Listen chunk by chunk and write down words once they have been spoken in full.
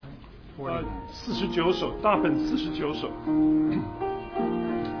49首，大本49首。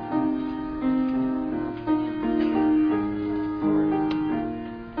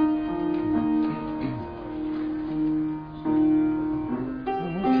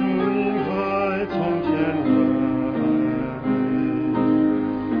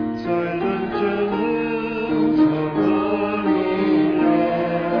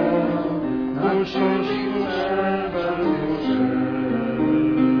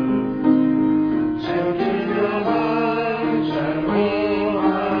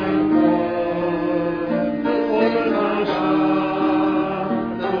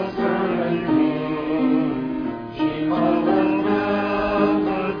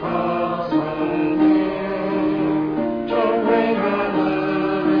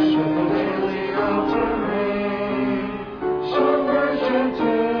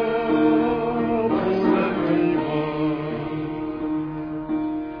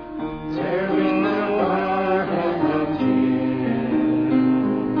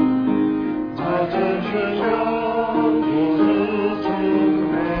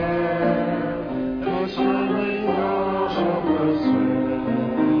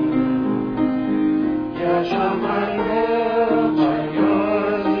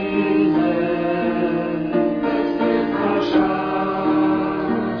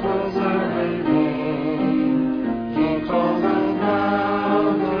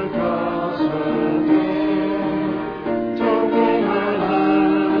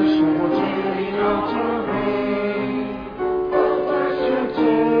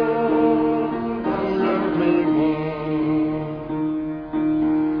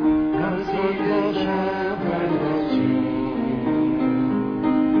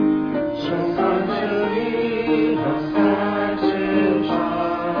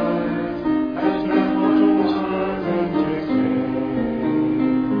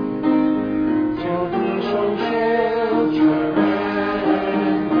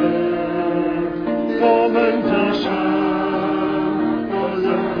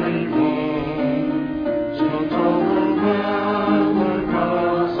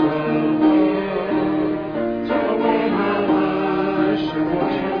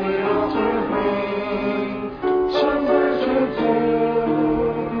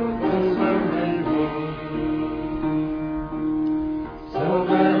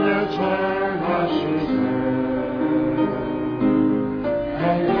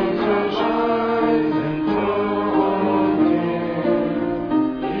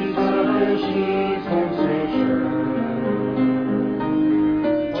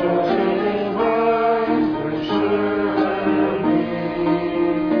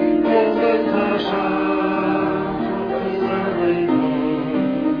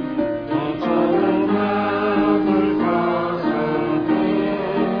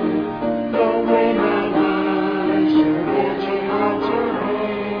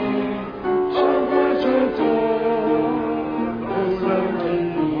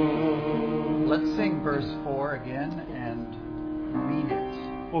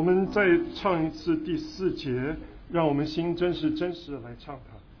再唱一次第4节，让我们心真实的来唱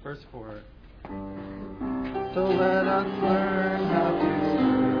它。Verse 4. So let us learn how to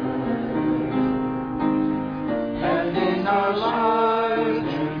serve, and in our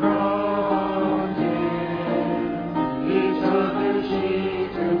lives to draw near each other's sheep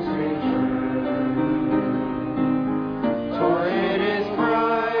to Scripture. For it is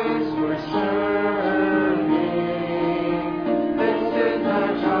Christ we're serving. This is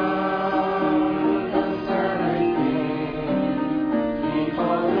our job.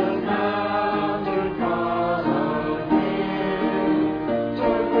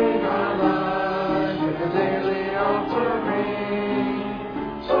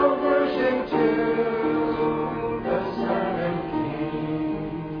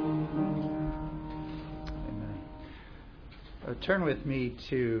 Turn with me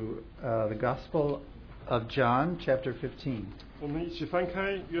to the Gospel of John, chapter 15. 我们一起翻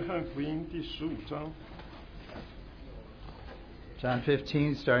开约翰福音第15章。John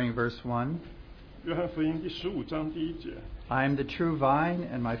 15, starting verse 1. 约翰福音第15章第1节。I am the true vine,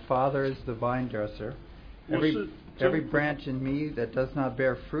 and my Father is the vine dresser. Every branch in me that does not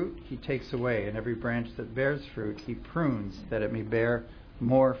bear fruit, he takes away, and every branch that bears fruit, he prunes, that it may bear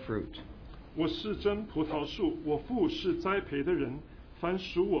more fruit. 我是真葡萄树，我父是栽培的人。凡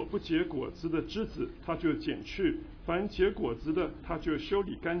属我不结果子的枝子，他就剪去；凡结果子的，他就修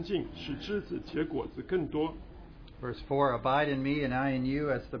理干净，使枝子结果子更多。Verse 4, Abide in me, and I in you,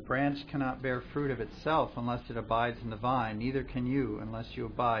 as the branch cannot bear fruit of itself unless it abides in the vine, neither can you unless you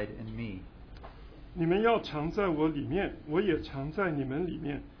abide in me. 你们要常在我里面，我也常在你们里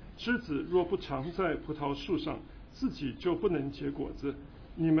面。枝子若不常在葡萄树上，自己就不能结果子。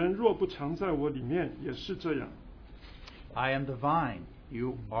你们若不常在我里面，也是这样。I am the vine,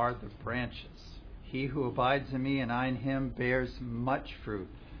 you are the branches. He who abides in me and I in him bears much fruit,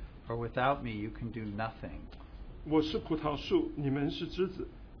 for without me you can do nothing. 我是葡萄树，你们是枝子，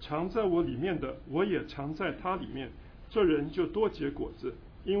常在我里面的，我也常在他里面。这人就多结果子，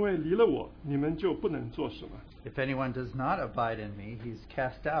因为离了我，你们就不能做什么。If anyone does not abide in me, he is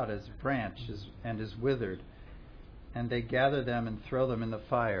cast out as a branch and is withered, and they gather them and throw them in the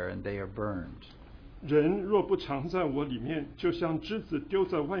fire, and they are burned. 人若不常在我里面，就像枝子丢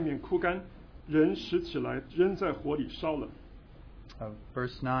在外面枯干，人拾起来扔在火里烧了。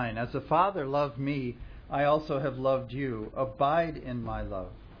Verse 9, As the Father loved me, I also have loved you. Abide in my love.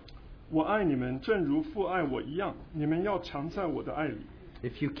 我爱你们，正如父爱我一样，你们要常在我的爱里。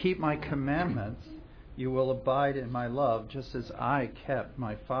If you keep my commandments, you will abide in my love, just as I kept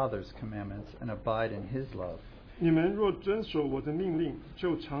my Father's commandments and abide in his love. 你们若遵守我的命令，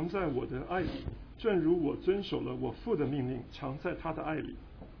就常在我的爱里，正如我遵守了我父的命令，常在他的爱里。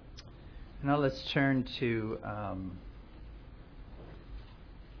Now let's turn to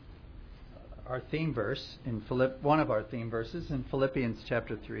our theme verse in one of our theme verses in Philippians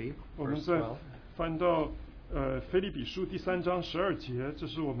chapter 3, 我们 verse 再 12. 翻到腓立比书第3章12节，这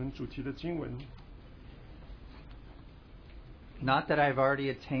是我们主题的经文。Not that I've already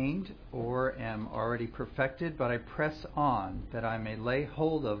attained or am already perfected, but I press on that I may lay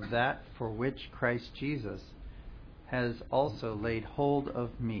hold of that for which Christ Jesus has also laid hold of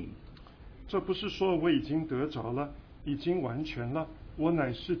me. 这不是说我已经得着了，已经完全了，我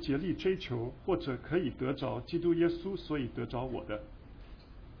乃是竭力追求，或者可以得着基督耶稣，所以得着我的。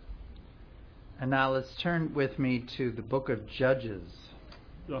And now let's turn with me to the book of Judges.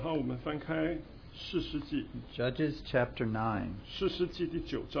 然后我们翻开士师记， Judges chapter 9. 士师记第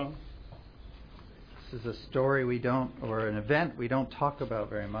9章。 This is a story or an event we don't talk about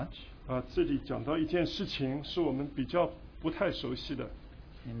very much. 这里讲到一件事情，是我们比较不太熟悉的。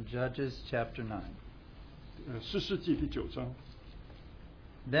In Judges chapter 9. 士师记第9章。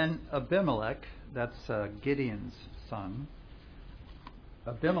 Then Abimelech, that's Gideon's son,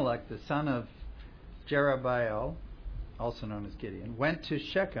 Abimelech, the son of Jerubbaal, also known as Gideon, went to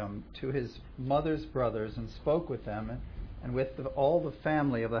Shechem to his mother's brothers and spoke with them and with all the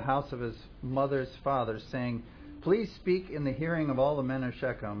family of the house of his mother's father, saying, Please speak in the hearing of all the men of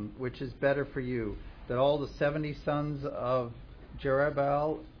Shechem, which is better for you, that all the 70 sons of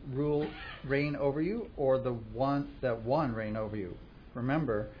Jerubbaal reign over you, or one reign over you.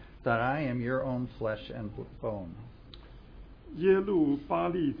 Remember that I am your own flesh and bone. 耶路巴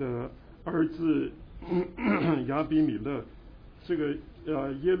利的儿子亚比米勒，这个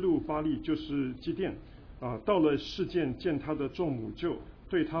耶路巴利就是基甸到了示剑见他的众母舅，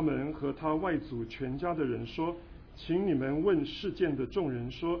对他们和他外祖全家的人说，请你们问示剑的众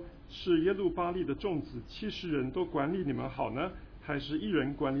人说，是耶路巴利的众子70人都管理你们好呢，还是一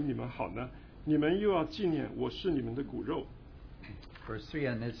人管理你们好呢？你们又要纪念我是你们的骨肉。Verse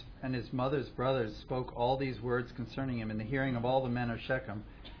 3, and his mother's brothers spoke all these words concerning him in the hearing of all the men of Shechem,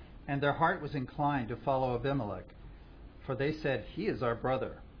 and their heart was inclined to follow Abimelech, for they said, He is our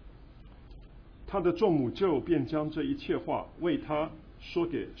brother. 他的众母舅便将这一切话为他说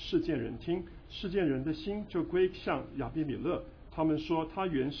给示剑人听，示剑人的心就归向亚比米勒，他们说他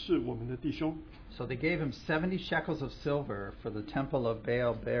原是我们的弟兄。 So they gave him 70 shekels of silver for the temple of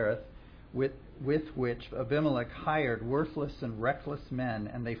Baal-berith, with which Abimelech hired worthless and reckless men,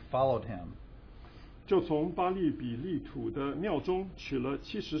 and they followed him. 就从巴利比利土的庙中取了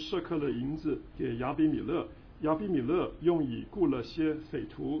70舍客勒银子给亚比米勒，亚比米勒用以雇了些匪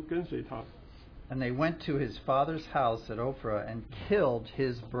徒跟随他。 And they went to his father's house at Ophrah and killed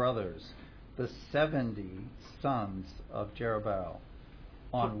his brothers, the 70 sons of Jerubbaal,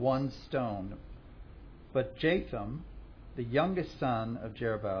 on one stone. But Jotham, the youngest son of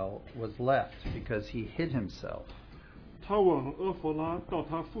Jerubbaal, was left because he hid himself. 他往俄弗拉到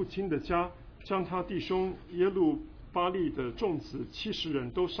他父亲的家，将他弟兄耶路巴利的众子70人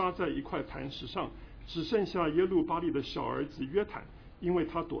都杀在一块磐石上，只剩下耶路巴利的小儿子约坦，因为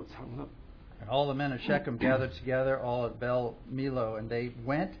他躲藏了。 And all the men of Shechem gathered together, all at Bel Milo, and they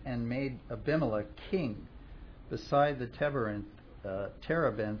went and made Abimelech king beside the terebinth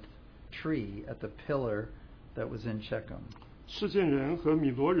tree at the pillar that was in Shechem. 示剑人和米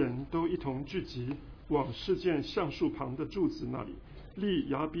罗人都一同聚集，往示剑橡树旁的柱子那里，立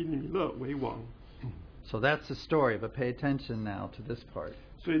亚比米勒为王。 So that's the story, but pay attention now to this part.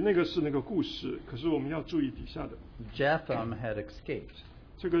 所以那个是那个故事，可是我们要注意底下的。 Jotham had escaped.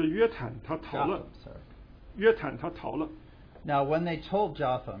 这个约坦他逃了， Sorry. 约坦他逃了。Now when they told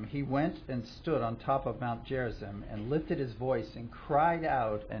Jotham, he went and stood on top of Mount Gerizim and lifted his voice and cried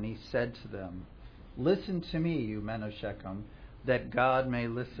out, and he said to them, Listen to me, you men of Shechem, that God may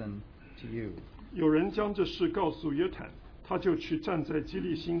listen to you. 有人将这事告诉约坦，他就去站在基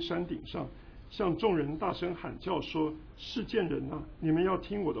利心山顶上，向众人大声喊叫说：示剑人啊，你们要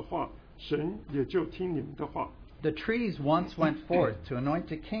听我的话，神也就听你们的话。The trees once went forth to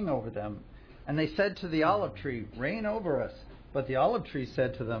anoint a king over them, and they said to the olive tree, Reign over us. But the olive tree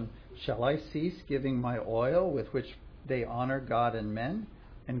said to them, Shall I cease giving my oil with which they honor God and men,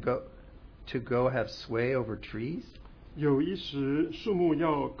 and go have sway over trees? 有一时树木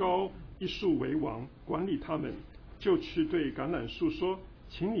要高一树为王，管理他们，就去对橄榄树说：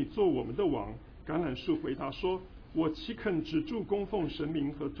请你做我们的王。橄榄树回答说：我岂肯止住供奉神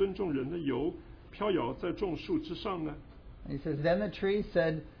明和尊重人的油，飘摇在众树之上呢？ He says, Then the tree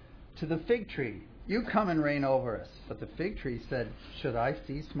said to the fig tree, You come and reign over us. But the fig tree said, Should I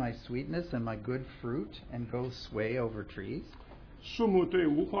cease my sweetness and my good fruit and go sway over trees? 树木对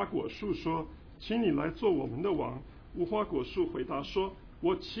无花果树说：请你来做我们的王。无花果树回答说：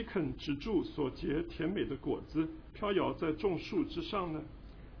我岂肯止住所结甜美的果子，飘摇在众树之上呢？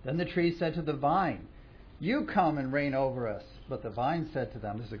 Then the tree said to the vine, You come and reign over us. But the vine said to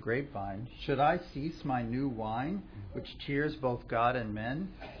them, This is a grapevine, Should I cease my new wine, which cheers both God and men,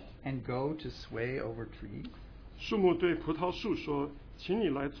 and go to sway over trees? 树木对葡萄树说：请你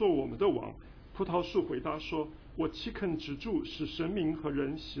来做我们的王。葡萄树回答说：我岂肯止住使神明和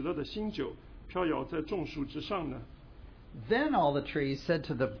人喜乐的新酒，飘摇在众树之上呢？ Then all the trees said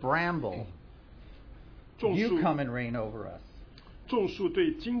to the bramble, You come and reign over us. 众树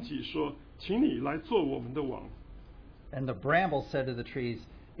对荆棘说：请你来做我们的王。 And the bramble said to the trees,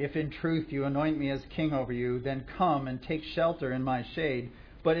 If in truth you anoint me as king over you, then come and take shelter in my shade.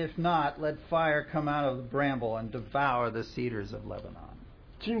 But if not, let fire come out of the bramble and devour the cedars of Lebanon.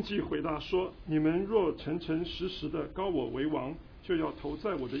 荆棘回答说：你们若诚诚实实的膏我为王，就要投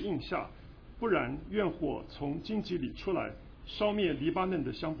在我的印下，不然愿火从荆棘里出来，烧灭黎巴嫩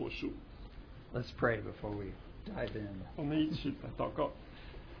的香柏树。 Let's pray before we dive in. 我们一起来祷告。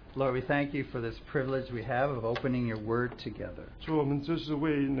 Lord, we thank you for this privilege we have of opening your word together. 主，我们真是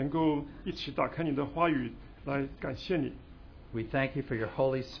为能够一起打开你的话语来感谢你。 We thank you for your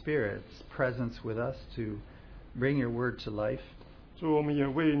Holy Spirit's presence with us to bring your word to life. 主，我们也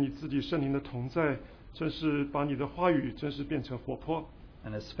为你自己圣灵的同在，真是把你的话语真是变成活泼。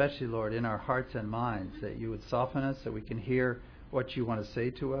 And especially, Lord, in our hearts and minds, that you would soften us, that we can hear what you want to say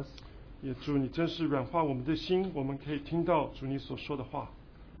to us. 也主，你真是软化我们的心，我们可以听到主你所说的话。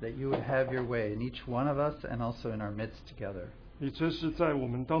 That you would have your way in each one of us and also in our midst together. 你真是在我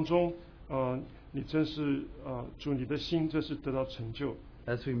们当中，你真是主你的心真是得到成就。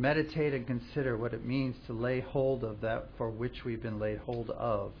 As we meditate and consider what it means to lay hold of that for which we've been laid hold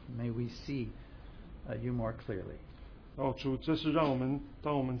of, may we see you more clearly. 主，这是让我们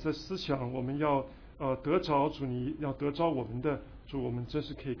当我们在思想，我们要得着主你要得着我们的主，我们真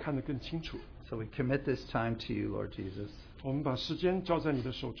是可以看得更清楚。 So we commit this time to you, Lord Jesus. 我们把时间交在你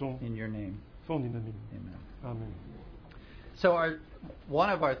的手中， In your name. 奉你的名， Amen. 阿门。 So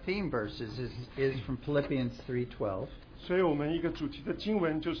one of our theme verses is from Philippians 3:12. 所以我们一个主题的经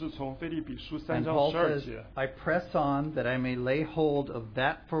文就是从腓立比书3 And 章 Paul 12 says, 节。 I press on that I may lay hold of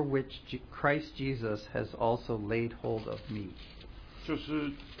that for which Christ Jesus has also laid hold of me. 就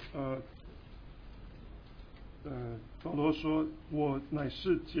是保罗说：“我乃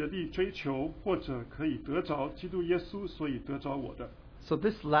是竭力追求，或者可以得着基督耶稣，所以得着我的。” So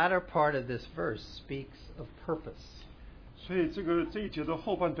this latter part of this verse speaks of purpose. 所以这一节的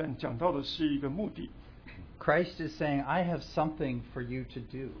后半段讲到的是一个目的。 Christ is saying, I have something for you to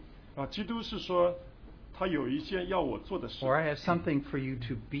do. 基督是说他有一件要我做的事。 Or I have something for you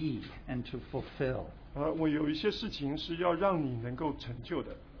to be and to fulfill. 我有一些事情是要让你能够成就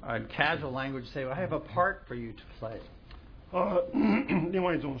的。 In casual language, say, well, I have a part for you to play. 另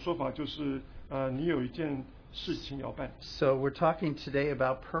外一种说法就是你有一件事情要办。 So we're talking today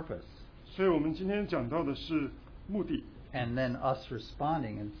about purpose. 所以我们今天讲到的是目的。 And then us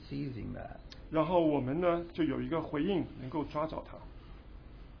responding and seizing that. 然后我们呢就有一个回应，能够抓着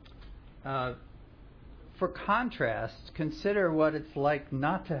它。For contrast, consider what it's like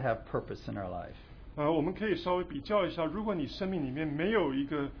not to have purpose in our life. 我们可以稍微比较一下，如果你生命里面没有一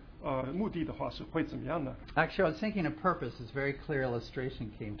个目的的话，是会怎么样呢？ Actually, I was thinking of purpose. This very clear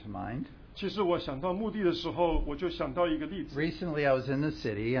illustration came to mind. 其实我想到目的的时候，我就想到一个例子。 Recently, I was in the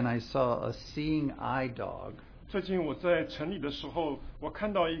city and I saw a seeing eye dog. 最近我在城里的时候，我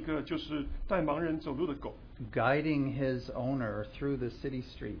看到一个就是带盲人走路的狗， guiding his owner through the city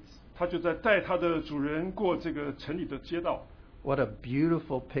streets. 他就在带他的主人过这个城里的街道。What a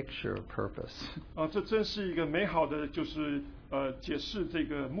beautiful picture of purpose. 这真是一个美好的，就是解释这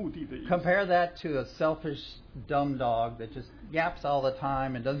个目的的意思。 Compare that to a selfish, dumb dog that just yaps all the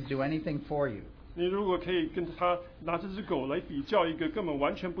time and doesn't do anything for you. 你如果可以跟他拿这只狗来比较一个根本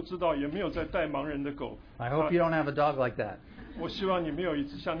完全不知道也没有在带盲人的狗， I hope you don't have a dog like that. 我希望你没有一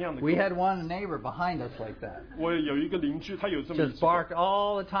只像那样的狗。 We had one neighbor behind us like that. 我有一个邻居，他有这么一 Just 只狗， barked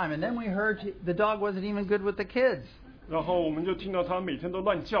all the time. And then we heard the dog wasn't even good with the kids. 然后我们就听到他每天都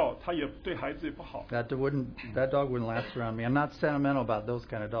乱叫，他也对孩子也不好。 That dog wouldn't last around me. I'm not sentimental about those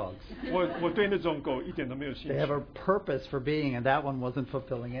kind of dogs. 我对那种狗一点都没有兴 They have 趣。 a purpose for being, and that one wasn't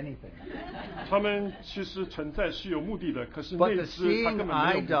fulfilling anything. 他们其实存在是有目的的，可是 But 那 the 只它 seeing 根本没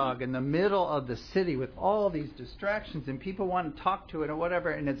eye 有目的。 dog in the middle of the city with all these distractions and people want to talk to it or whatever,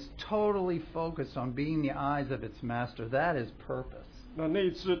 and it's totally focused on being the eyes of its master. That is purpose. 那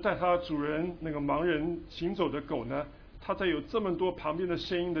一只带它主人那个盲人行走的狗呢？它在有这么多旁边的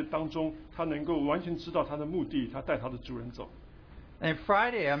声音的当中，它能够完全知道它的目的，它带它的主人走。 And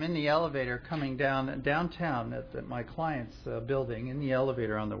Friday, I'm in the elevator coming downtown at my client's building, in the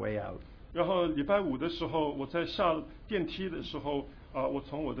elevator on the way out. 然后礼拜五的时候，我在下电梯的时候，我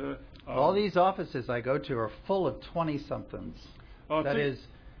从我的All these offices I go to are full of 20-somethings. That is,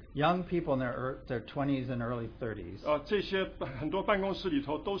 young people in their 20s and early 30s. 这些很多办公室里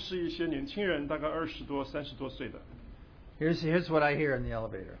头都是一些年轻人，大概20多、30多岁的。 Here's what I hear in the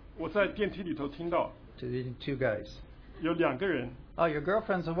elevator. 我在电梯里头听到 Two guys. 有2个人。 Oh, your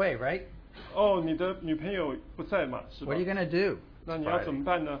girlfriend's away, right? 你的女朋友不在嘛，是吧 What are you going to do? 那你要怎么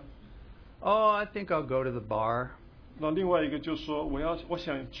办呢？ Oh, I think I'll go to the bar. 那另外一个就说我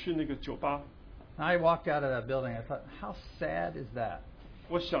想去那个酒吧。 I walked out of that building. I thought, how sad is that?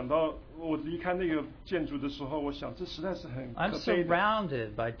 我想到我离开那个建筑的时候，我想这实在是很 I'm 可悲的。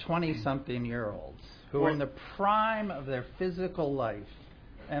 surrounded by 20-something-year-olds who are in the prime of their physical life,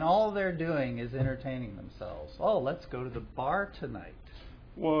 and all they're doing is entertaining themselves. Oh, let's go to the bar tonight.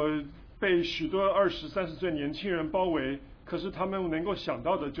 我被许多20、30岁年轻人包围，可是他们能够想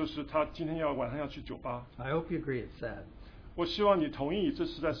到的就是他今天晚上要去酒吧。 I hope you agree it's sad. 我希望你同意，这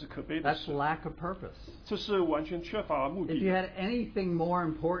实在是可悲的 That's 事。 lack of purpose. 这是完全缺乏目 If 的 you。had anything more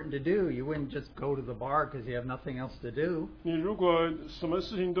important to do, you wouldn't just go to the bar because you have nothing else to do. 你如果什么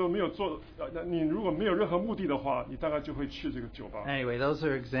事情都没有做，你如果没有任何目的的话，你大概就会去这个酒吧。 Anyway, those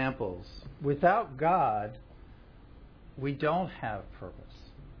are examples. Without God, we don't have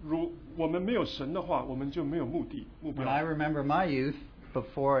purpose. 如我们没有神的话，我们就没有目的、目 When I 标。 remember my youth,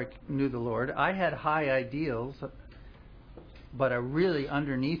 before I knew the Lord, I had high ideals, but I really,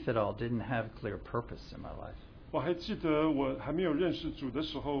 underneath it all, didn't have clear purpose in my life. 我还记得我还没有认识主的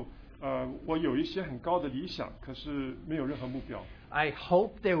时候，我有一些很高的理想，可是没有任何目标。 I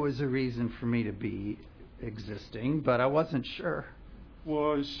hoped there was a reason for me to be existing, but I wasn't sure.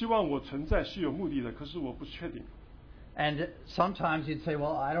 我希望我存在是有目的的，可是我不确定。 And sometimes you'd say,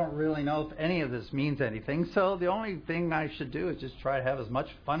 well, I don't really know if any of this means anything, so the only thing I should do is just try to have as much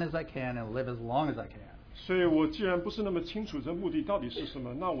fun as I can and live as long as I can. 所以我既然不是那么清楚这目的到底是什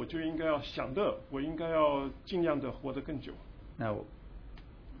么，那我就应该要想的，我应该要尽量的活得更久。 Now,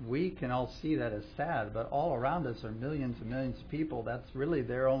 we can all see that as sad, but all around us are millions and millions of people. That's really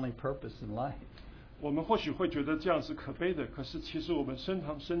their only purpose in life. 我们或许会觉得这样是可悲的，可是其实我们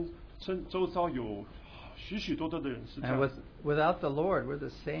周遭有许许多多的人是这 And 样。 without the Lord, we're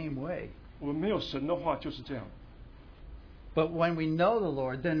the same way. 我们没有神的话就是这样。 But when we know the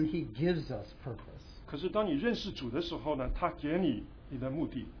Lord, then He gives us purpose. 可是当你认识主的时候呢，他给你的目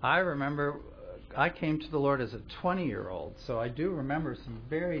的。 I remember I came to the Lord as a 20-year-old, so I do remember some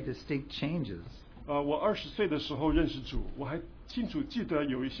very distinct changes. 我20岁的时候认识主，我还清楚记得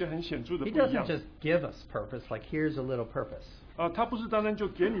有一些很显著的 He 不一 doesn't 样。 just give us purpose, like here's a little purpose. 他不是单单就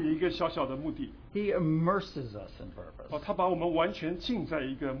给你一个小小的目的， He immerses us in purpose. 他把我们完全浸在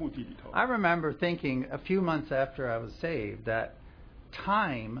一个目的里头。 I remember thinking a few months after I was saved that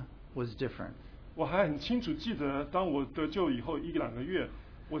time was different. 我还很清楚记得，当我得救以后1、2个月，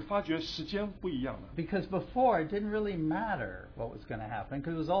我发觉时间不一样了。 Because before, it didn't really matter what was going to happen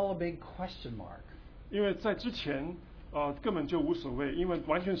because it was all a big question mark. 因为在之前根本就无所谓，因为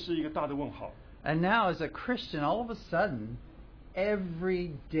完全是一个大的问号。 And now, as a Christian, all of a sudden,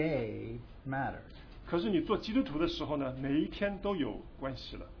 every day matters. 可是你做基督徒的时候呢，每一天都有关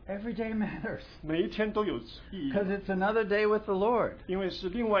系了， Every day matters 每一天都有意义， because it's another day with the Lord. 因为是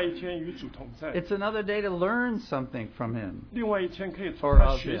另外一天与主同在， It's another day to learn something from Him 另外一天可以从 or 他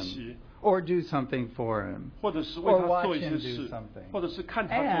of 学 Him 习， or do something for Him. 或者是为 Or 他 watch 做一些 him 事 do something.，或者是看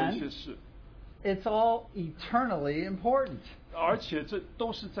他做一些事。it's all eternally important. 而且这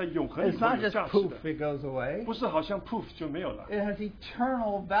都是在永恒里 It's 头 not 有 just 价值 poof, 的， it goes away. 不是好像 poof 就没有了， It has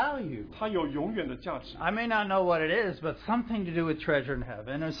eternal value. 它有永远的价值。 I may not know what it is, but something to do with treasure in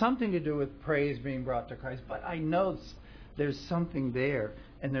heaven, or something to do with praise being brought to Christ. But I know there's something there,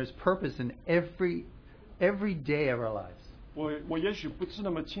 and there's purpose in every day of our lives. 我也许不是那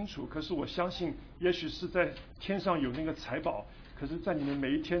么清楚，可是我相信，也许是在天上有那个财宝，可是在你们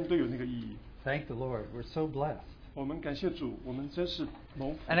每一天都有那个意义。 Thank the Lord. We're so blessed. 我们感谢主，我们真是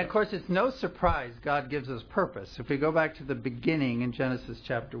蒙福的。 And of course, it's no surprise God gives us purpose. If we go back to the beginning in Genesis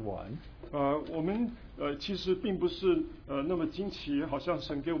chapter 1, 我们其实并不是那么惊奇，好像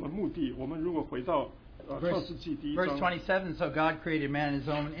神给我们目的。我们如果回到创世纪第一 verse 章， 27, so God created man in his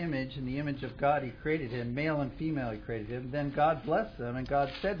own image. In the image of God he created him. Male and female he created him. Then God blessed them, and God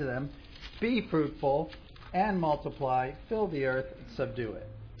said to them, Be fruitful and multiply, fill the earth and subdue it.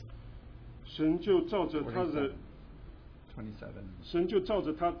 神就照着他的 27. 神就照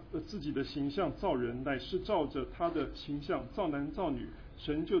着他自己的形象造人，乃是照着他的形象造男造女。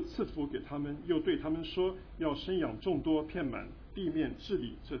神就赐福给他们，又对他们说：要生养众多，遍满地面，治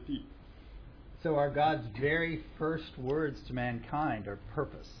理这地。 So are God's very first words to mankind are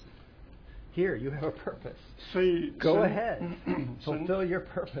purpose. Here, you have a purpose. 所以 Go 神 ahead, 神 fulfill your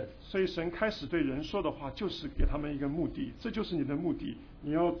purpose. 所以神开始对人说的话，就是给他们一个目的，这就是你的目的，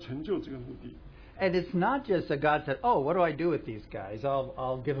你要成就这个目的。 And it's not just that God said, "Oh, what do I do with these guys?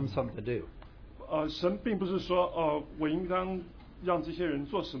 I'll give them something to do." 神并不是说，我应当让这些人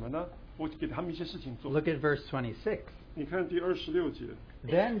做什么呢？我给他们一些事情做。 Look at verse 26. 你看第26节。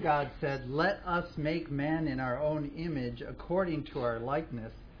 Then God said, "Let us make man in our own image, according to our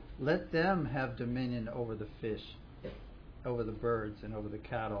likeness. Let them have dominion over the fish, over the birds, and over the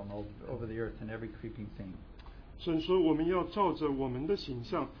cattle, and over the earth, and every creeping thing." 神说，我们要照着我们的形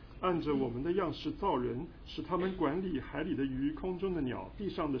象，按着我们的样式造人，使他们管理海里的鱼、空中的鸟、地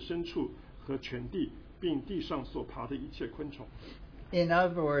上的牲畜和全地，并地上所爬的一切昆虫。 In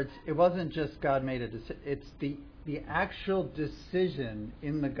other words, it wasn't just God made a decision. It's the actual decision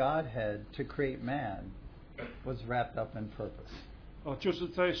in the Godhead to create man was wrapped up in purpose. 就是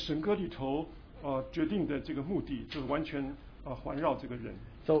在神格里头，决定的这个目的，就完全环绕这个人。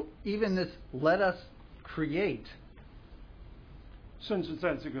 So even this "let us create" 甚至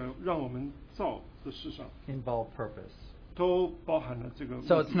在这个让我们造的事上， involve purpose. 都包含了这个目的。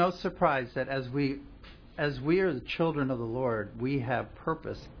 So it's no surprise that as we are the children of the Lord, we have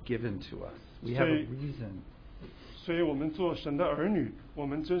purpose given to us. We have a reason. 所以我们做神的儿女，我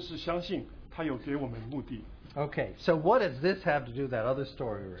们真是相信他有给我们目的。 Okay, so what does this have to do with that other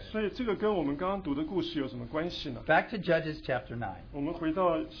story we read? 所以这个跟我们刚刚读的故事有什么关系呢？ Back to Judges chapter 9. 我们回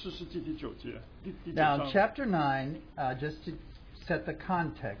到士师记第9节，第9 Now, 章。 chapter 9, just to set the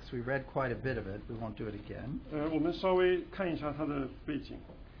context, we read quite a bit of it. We won't do it again. 我们稍微看一下它的背景。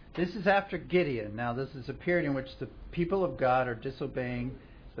 This is after Gideon. Now, this is a period in which the people of God are disobeying,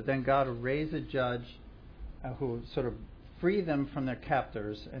 but then God will raise a judge who sort of free them from their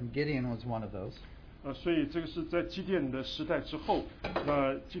captors, and Gideon was one of those. 所以这个是在基甸的时代之后，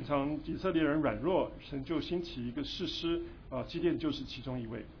经常以色列人软弱，神就兴起一个士师，基甸就是其中一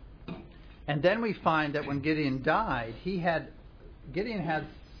位。 And then we find that when Gideon died, Gideon had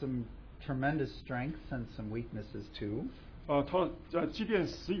some tremendous strengths and some weaknesses too. 基甸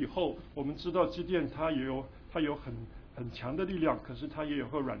死以后，我们知道基甸他有很强的力量，可是他也有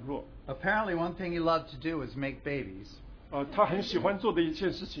个软弱。 Apparently, one thing he loved to do was make babies. 他很喜欢做的一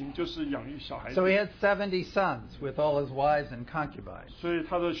件事情就是养育小孩子。 So he had 70 sons with all his wives and concubines. 所以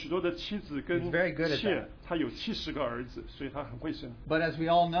他的许多的妻子跟 He's very good at 妾 that.，他有70个儿子，所以他很会生。 But as we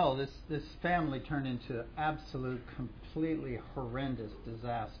all know, this family turned into absolute, completely horrendous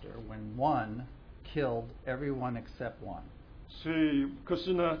disaster when one killed everyone except one. 所以，可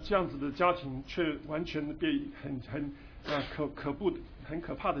是呢，这样子的家庭却完全的变很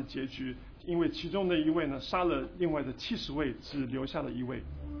可怕的结局，因为其中的一位呢杀了另外的70位，只留下了一位。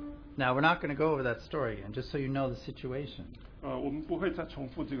 Now, we're not going to go over that story again, just so you know the situation. 我们不会再重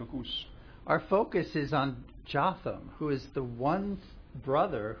复这个故事。 Our focus is on Jotham, who is the one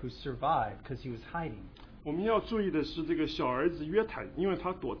brother who survived because he was hiding. 我们要注意的是这个小儿子约坦，因为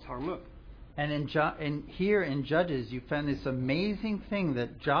他躲藏了。 And here in Judges, you find this amazing thing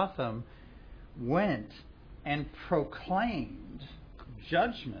that Jotham went and proclaimed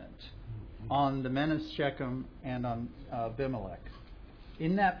judgment on the men of Shechem and on Abimelech.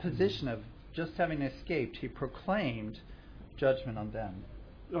 In that position of just having escaped, he proclaimed judgment on them.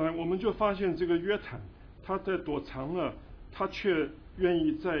 我们就发现这个约坦，他在躲藏了，他却愿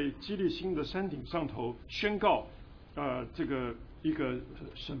意在基利心的山顶上头宣告，这个一个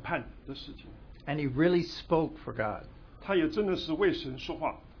审判的事情。And he really spoke for God. 他也真的是为神说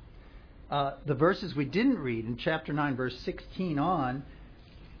话。The verses we didn't read in chapter 9, verse 16 on,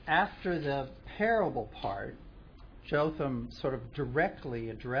 after the parable part, Jotham sort of directly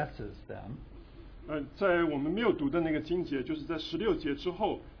addresses them. 在我们没有读的那个经节，就是在16节之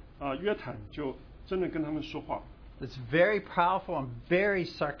后，约坦就真的跟他们说话。It's very powerful and very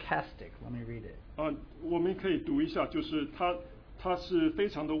sarcastic. Let me read it. 我们可以读一下，就是他是非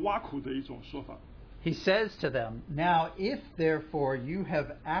常的挖苦的一种说法。He says to them, "Now if therefore you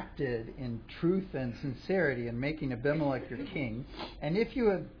have acted in truth and sincerity in making Abimelech your king, and if you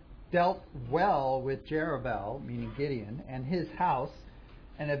have dealt well with Jerubbaal," meaning Gideon, "and his house,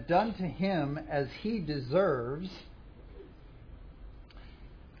 and have done to him as he deserves,"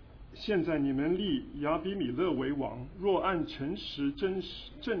 现在你们立亚比米勒为王，若按诚实、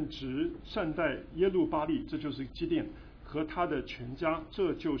正直善待耶路巴力，这就是基甸和他的全家，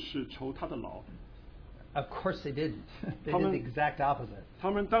这就是酬他的劳。Of course they didn't. They did the exact opposite.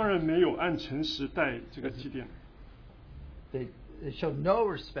 他们当然没有按诚实待这个基甸。They showed no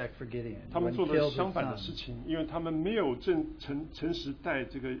respect for Gideon. 他们做了相反的事情，因为他们没有诚实待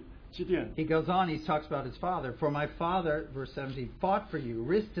这个基甸。He goes on, he talks about his father. "For my father," verse 17, "fought for you,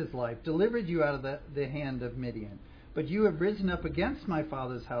 risked his life, delivered you out of the hand of Midian. But you have risen up against my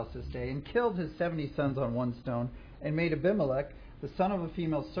father's house this day, and killed his 70 sons on one stone, and made Abimelech, the son of a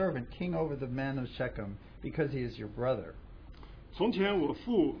female servant, king over the men of Shechem, because he is your brother." 从前我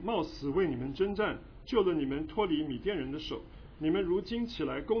父冒死为你们征战，救了你们脱离米甸人的手。你们如今起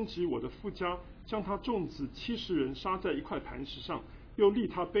来攻击我的父家，将他众子70人杀在一块磐石上，又立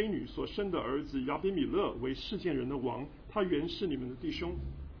他卑女所生的儿子亚比米勒为世件人的王，他原是你们的弟兄。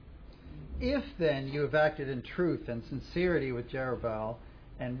If then you have acted in truth and sincerity with Jerubbaal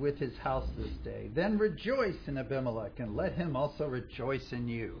and with his house this day, then rejoice in Abimelech, and let him also rejoice in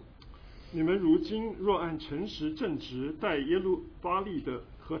you. 你们如今若按诚实正直待耶路巴力的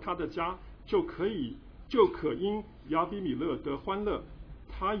和他的家，就可因亚比米勒得欢乐，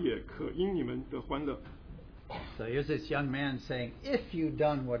他也可因你们得欢乐。So here's this young man saying, "If you've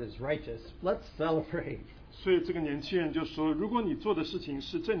done what is righteous, let's celebrate." 所以这个年轻人就说，如果你做的事情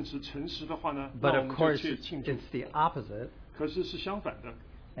是正直诚实的话呢， But 那我 of 们 course 就去庆祝。 it's the opposite. 可是是相反的。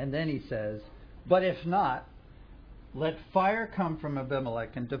 And then he says, "But if not, let fire come from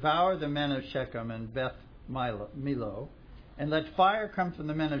Abimelech and devour the men of Shechem and Beth Millo, and let fire come from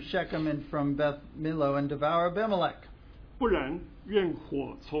the men of Shechem and from Beth Millo and devour Abimelech." 不然，愿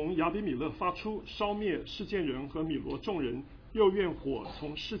火从亚比米勒发出，烧灭示剑人和米罗众人；又愿火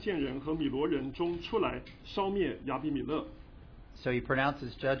从示剑人和米罗人中出来，烧灭亚比米勒。 So he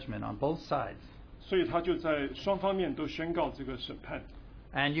pronounces judgment on both sides. 所以他就在双方面都宣告这个审判。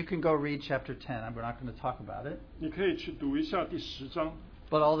 And you can go read chapter 10. We're not going to talk about it. 你可以去读一下第10章。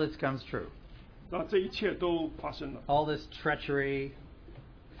 But all this comes true. 那这一切都发生了。 All this treachery,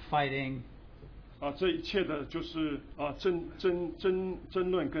 fighting. 这一切的就是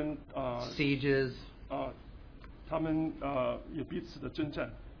争论跟sieges. 他们有彼此的征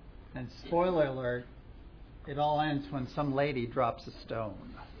战。 And spoiler alert, it all ends when some lady drops a stone.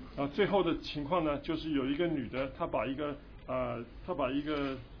 最后的情况呢，就是有一个女的，她把一个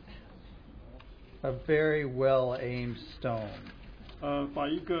a very well aimed stone. 把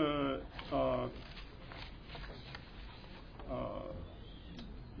一个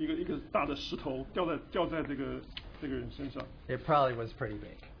一个大的石头掉在这个人身上。 It probably was pretty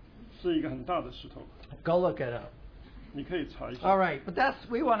big. 是一个很大的石头。 Go look it up. 你可以查一下。 All right, but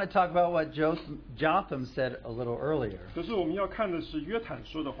we want to talk about what Jotham said a little earlier. 可是我们要看的是约坦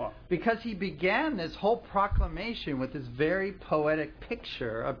说的话。 Because he began this whole proclamation with this very poetic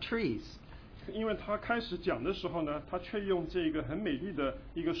picture of trees. 因为他开始讲的时候呢，他却用这个很美丽的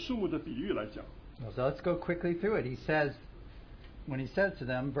一个树木的比喻来讲。 So let's go quickly through it. He says, when he says to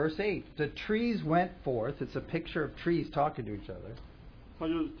them, verse 8, "The trees went forth." It's a picture of trees talking to each other. 他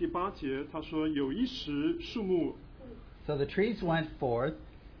就第8节，他说有一时树木。 So the trees went forth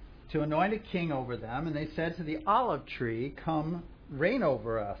to anoint a king over them, and they said to the olive tree, "Come, reign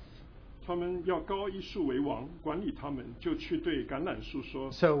over us." 他们要高一树为王，管理他们，就去对橄榄树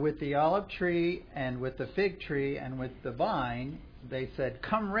说。 So with the olive tree and with the fig tree and with the vine, they said,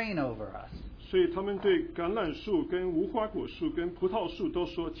 "Come, reign over us." 所以他们对橄榄树、跟无花果树、跟葡萄树都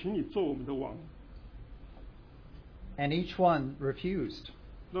说：“请你做我们的王。” And each one refused.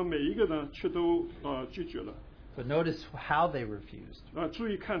 那每一个呢，却都拒绝了。 But notice how they refused. 注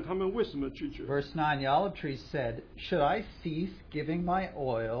意看他们为什么拒绝。 Verse 9, the olive tree said, "Should I cease giving my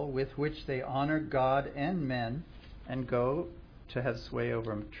oil with which they honor God and men and go to have sway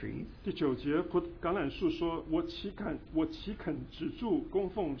over trees? 第9节，橄榄树说：“我岂肯止住供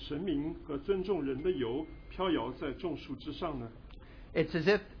奉神明和尊重人的油，飘摇在众树之上呢？” It's as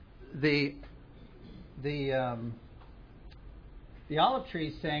if the olive tree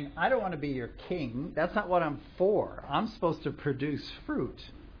is saying, "I don't want to be your king. That's not what I'm for. I'm supposed to produce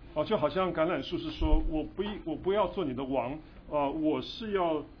fruit." 就好像橄榄树是说：“我不要做你的王，我是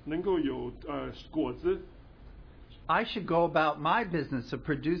要能够有果子。” I should go about my business of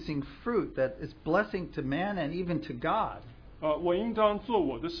producing fruit that is blessing to man and even to God. 我应当做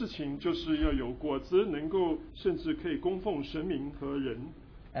我的事情，就是要有果子，能够甚至可以供奉神明和人。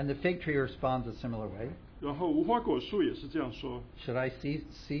And the fig tree responds a similar way. 然后无花果树也是这样说。Should I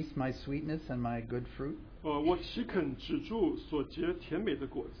cease my sweetness and my good fruit? 我岂肯止住所结甜美的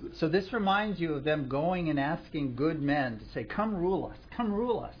果子？ So this reminds you of them going and asking good men to say, "Come rule us, come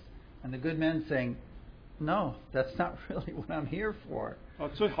rule us." And the good men saying, "No, that's not really what I'm here for."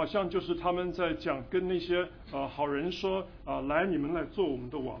 这好像就是他们在讲，跟那些好人说，来，你们来做我们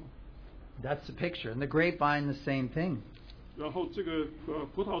的王。 That's the picture. And the grapevine, the same thing. 然后这个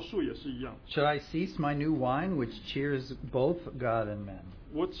葡萄树也是一样。 Should I cease my new wine, which cheers both God and men?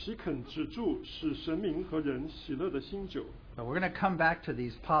 我岂肯止住使神明和人喜乐的新酒？ So we're going to come back to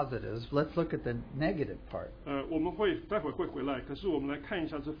these positives. Let's look at the negative part. 我们待会会回来，可是我们来看一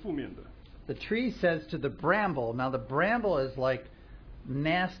下这负面的。 The tree says to the bramble, now the bramble is like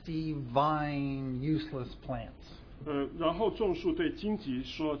nasty vine, useless plants. 然后种树对荆棘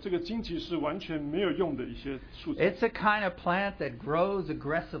说，这个荆棘是完全没有用的一些树材。 It's a kind of plant that grows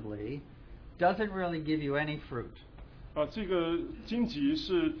aggressively, doesn't really give you any fruit. 这个荆棘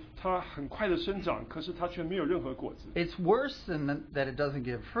是它很快的生长，可是它却没有任何果子。 It's worse than that it doesn't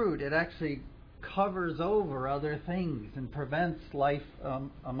give fruit. It actually covers over other things and prevents life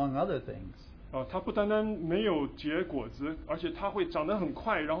among other things. 它不单单没有结果子，而且它会长得很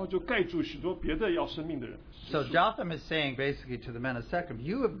快，然后就盖住许多别的要生命的人。 So Jotham is saying basically to the men of Shechem,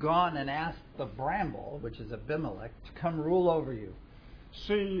 you have gone and asked the bramble, which is Abimelech, to come rule over you.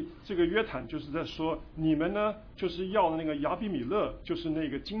 所以这个约坦就是在说，你们呢就是要那个亚比米勒，就是那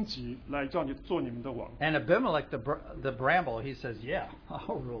个荆棘来叫你做你们的王。 And Abimelech, the bramble, he says, yeah,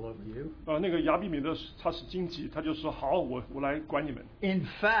 I'll rule over you. 那个亚比米勒他是荆棘，他就说好，我来管你们。 In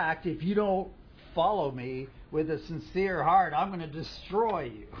fact, if you don't follow me with a sincere heart, I'm going to destroy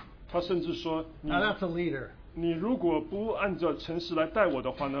you. 他甚至说， Now that's a leader. 你如果不按照诚实来待我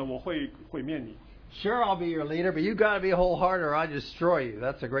的话呢，我会毁灭你。 Sure, I'll be your leader, but you've got to be wholehearted or I destroy you.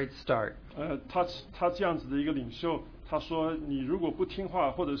 That's a great start. 他这样子的一个领袖，他说你如果不听话，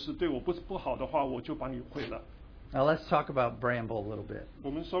或者是对我不好的话，我就把你毁了。 Now let's talk about bramble a little bit.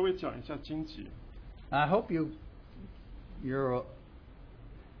 我们稍微讲一下荆棘。 I hope you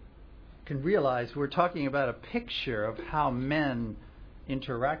can realize we're talking about a picture of how men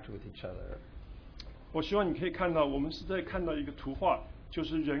interact with each other. 我希望你可以看到，我们是在看到一个图画，就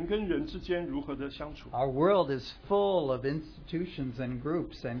是人跟人之间如何的相处。 Our world is full of institutions and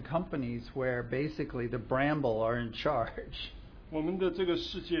groups and companies where basically the bramble are in charge. 我们的这个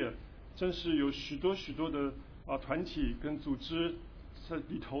世界真是有许多的团体跟组织，在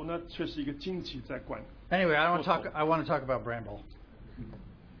里头呢却是一个荆棘在管。 Anyway, I want to talk about bramble.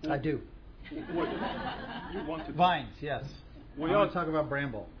 I do. You want to? Vines, yes. I want to talk about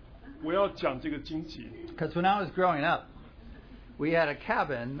bramble. 我要讲这个荆棘。 Because when I was growing up, we had a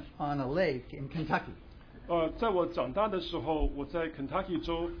cabin on a lake in Kentucky. 在我长大的时候，我在肯塔基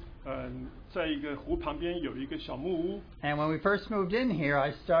州，在一个湖旁边有一个小木屋。 And when we first moved in here,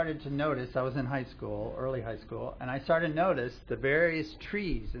 I started to notice, I was in high school, early high school, and I started to notice the various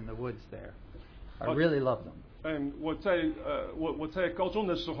trees in the woods there. I really love them. 我在高中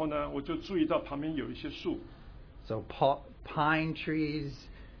的时候呢，我就注意到旁边有一些树。 So pine trees,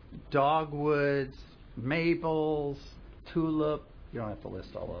 dogwoods, maples, tulip. You don't have to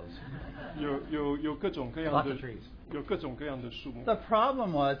list all those. 有各种各样 Lots 的 of trees. 有各种各样的树木。 The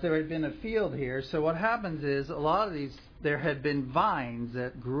problem was there had been a field here, so what happens is a lot of these, there had been vines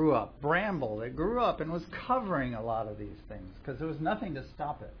that grew up, bramble that grew up and was covering a lot of these things because there was nothing to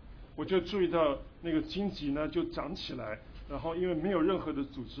stop it. 我就注意到那个荆棘呢就长起来，然后因为没有任何的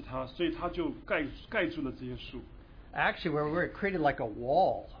阻止它，所以它就盖住了这些树。 Actually, where we were, it created like a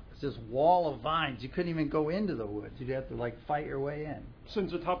wall. It's this wall of vines. You couldn't even go into the woods. You'd have to like fight your way in. 甚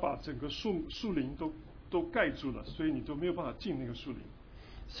至它把整个树林都盖住了，所以你就没有办法进那个树林。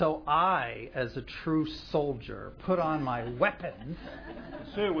 So I, as a true soldier, put on my weapons.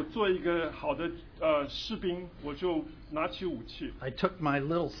 所以我做一个好的士兵，我就拿起武器， I took my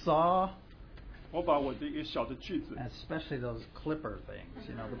little saw, 我把我的一个小的锯子， especially those clipper things,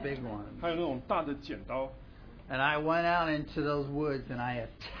 the big ones. 还有那种大的剪刀， And I went out into those woods and I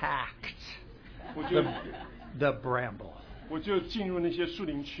attacked 我就 the bramble. 我就进入那些树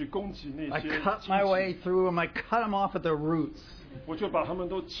林去攻击那 I 些 cut 荆 my way 棘， through them. I cut them off at the roots. 我就把它们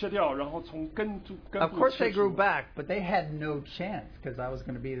都切掉，然后从根 Of 部 course, 切 they grew 除。 back, but they had no chance because I was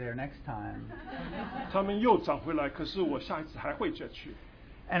going to be there next time. 它们又长回来，可是我下一次还会再去。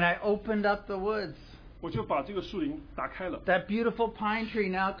 And I opened up the woods. 我就把这个树林打开了， That beautiful pine tree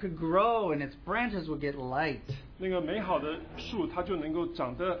now could grow and its branches would get light. 那个美好的树它就能够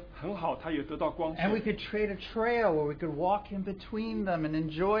长得很好，它也得到光 And we 线。 could trade a trail where we could walk in between them and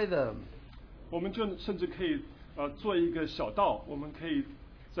enjoy them. 我们就甚至可以做一个小道，我们可以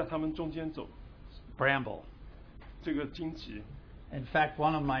在它们中间走。 Bramble. 这个荆棘， In fact,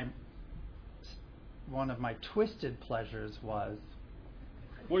 one of my twisted pleasures was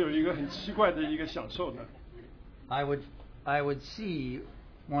我有一个很奇怪的一个享受呢。 I would see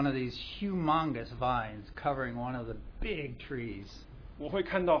one of these humongous vines covering one of the big trees. 我会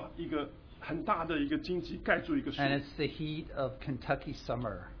看到一个很大的一个荆棘盖住一个树， And it's the heat of Kentucky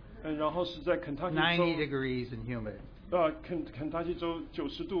summer. 然后是在肯塔基90州， degrees and humid. 肯塔基州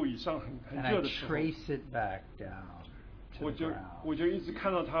90度以上很 And 热 I 的时候， trace it back down to 我 the 就 ground. 我就一直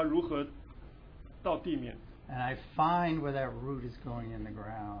看到它如何到地面， And I find where that root is going in the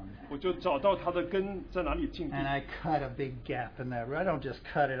ground. 我就找到它的根在哪里进地， And I cut a big gap in that root. I don't just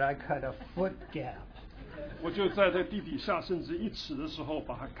cut it, I cut a foot gap. 我就在这地底下甚至1尺的时候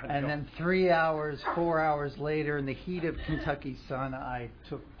把它砍 And 掉。 then 3 hours, 4 hours later, in the heat of Kentucky sun, I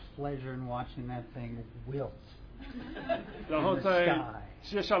took pleasure in watching that thing wilt 然后 in the 在 sky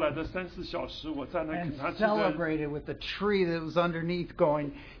接下来的3-4小时，我在那 and 肯塔基的， celebrated with the tree that was underneath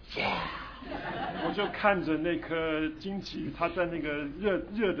going, yeah! 我就看着那棵荆棘，它在那个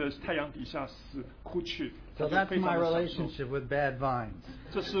热的太阳底下死哭去， So 我就 that's 非常 my 的享受。 relationship with bad vines.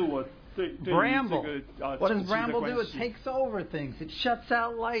 这是我对于这 Bramble. 个 What 荆 does 棘的 bramble do? 关 It 系。 takes over things. It shuts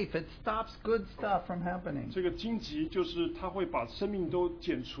out life. It stops good stuff from happening. 这个荆棘就是它会把生命都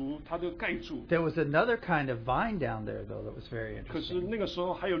剪除，它都盖住。 There was another kind of vine down there, though, that was very 可是 interesting. 那个时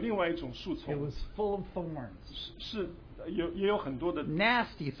候还有另外一种树 It 丛， was full of thorns, 是也有很多的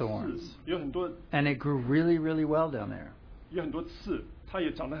nasty 刺 thorns. ，有很多 And it grew really, really well down there. 有很多刺，它也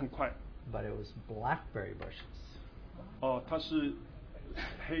长得很快。 But it was blackberry bushes. 哦，它是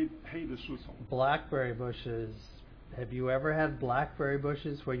黑的树丛。 Blackberry bushes. Have you ever had blackberry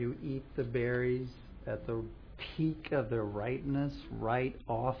bushes where you eat the berries at the peak of their ripeness right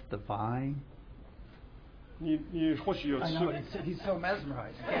off the vine? 你或许有 I 吃 know, he's so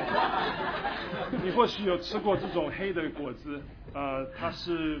mesmerized. 你或许有吃过这种黑的果子，它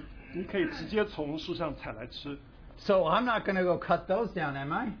是你可以直接从树上采来吃。 So I'm not going to go cut those down,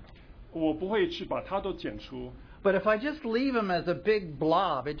 am I? 我不会去把它都剪除， But if I just leave them as a big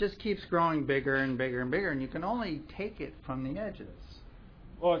blob, it just keeps growing bigger and bigger and bigger, and you can only take it from the edges.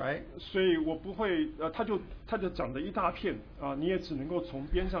 Right. 所以我不会，它就长得一大片你也只能够从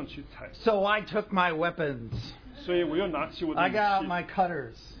边上去采。 So I took my weapons. 所以我又拿起我的 I 武 got out 器， my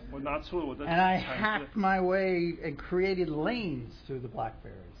cutters. 我拿出了我的 And I 铲子， hacked my way and created lanes through the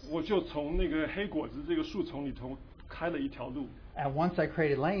blackberries. 我就从那个黑果子这个树丛里头开了一条路。 And once I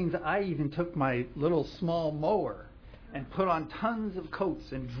created lanes, I even took my little small mower and put on tons of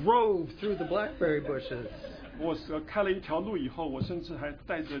coats and drove through the blackberry bushes 我开了一条路以后，我甚至还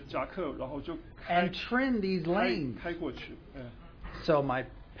带着夹克，然后就 and trimmed these lanes 开过去。so my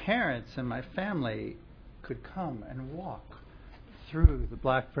parents and my family could come and walk through the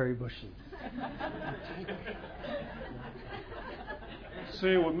blackberry bushes. 所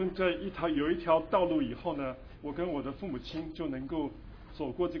以我们在有一条道路以后呢，我跟我的父母亲就能够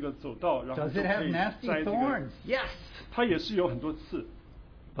走过这个走道，然后 Does 就 it 可 have 以 nasty 摘这个。 thorns? Yes. 它也是有很多刺，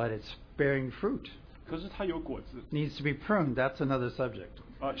 But it's bearing fruit. 可是它有果子， Needs to be pruned. That's another subject.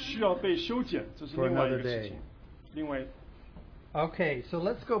 需要被修剪，这是 For 另外一 another 个事 day. 情。另外， Okay, so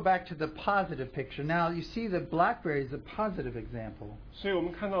let's go back to the positive picture. Now, you see the blackberry is a positive example. 所以我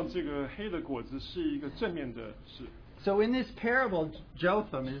们看到这个黑的果子是一个正面的事。 So in this parable,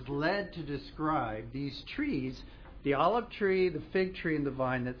 Jotham is led to describe these trees, the olive tree, the fig tree, and the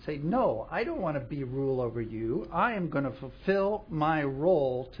vine that say, no, I don't want to be rule over you. I am going to fulfill my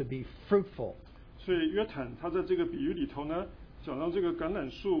role to be fruitful. 所以约坦他在这个比喻里头呢，讲到这个橄榄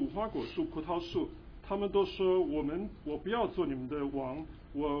树、无花果树、葡萄树，他们都说我不要做你们的王，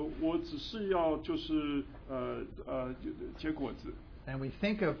我只是要就是结果子。 And we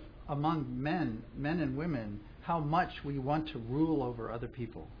think of among men and women, how much we want to rule over other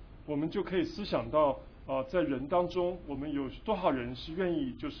people. 我们就可以思想到在人当中，我们有多少人是愿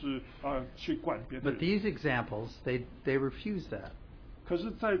意就是去管别的 But 人？ these examples, they refuse that. 可是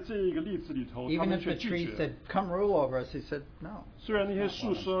在这一个例子里头，他 Even 们 if 却 the 拒 tree 绝。 said, "Come rule over us," he said, "No." 虽然那些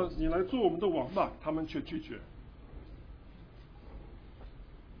树说你来做我们的王吧，他们却拒绝。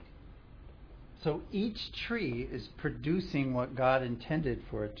 So each tree is producing what God intended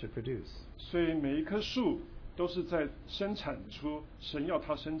for it to produce. 所以每一棵树都是在生产出神要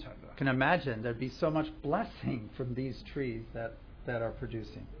它生产的。 You can imagine there'd be so much blessing from these trees that are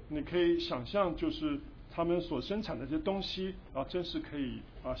producing. 你可以想象，就是他们所生产的这些东西啊，真是可以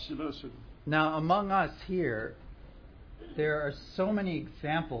啊喜乐神。 Now, among us here, there are so many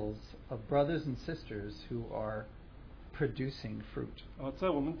examples of brothers and sisters who are producing fruit. 在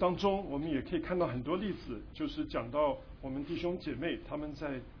我们当中，我们也可以看到很多例子，就是讲到我们弟兄姐妹他们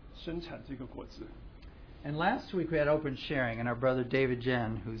在生产这个果子。 And last week we had open sharing, and our brother David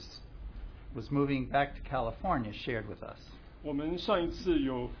Jen, who was moving back to California, shared with us. 我们上一次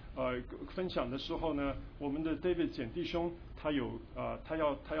有分享的时候呢，我们的 David 简弟兄他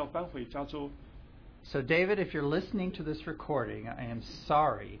要搬回加州。 So David, if you're listening to this recording, I am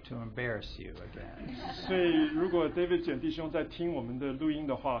sorry to embarrass you again. 所以如果 David 简弟兄在听我们的录音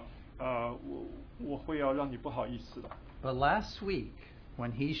的话，我会要让你不好意思的。 But last week,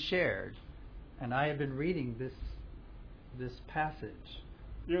 when he shared, and I have been reading this passage,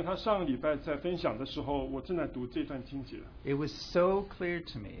 因为他上个礼拜在分享的时候，我正在读这段经节。 it was so clear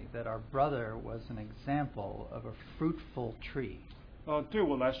to me that our brother was an example of a fruitful tree. 对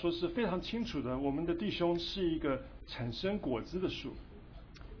我来说是非常清楚的，我们的弟兄是一个产生果子的树。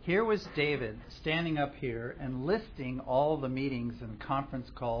 Here was David standing up here and listing all the meetings and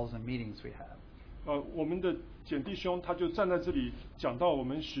conference calls and meetings we have. 我们的简弟兄他就站在这里讲到我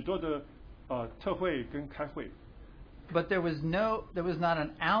们许多的特会跟开会。 But there was not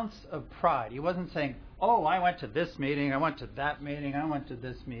an ounce of pride. He wasn't saying, "Oh, I went to this meeting, I went to that meeting, I went to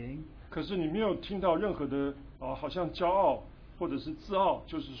this meeting." 可是你没有听到任何的好像骄傲或者是自傲，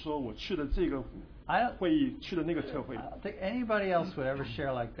就是说我去了这个会议，去了那个特会。 I don't think anybody else would ever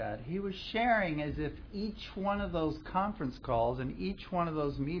share like that. He was sharing as if each one of those conference calls and each one of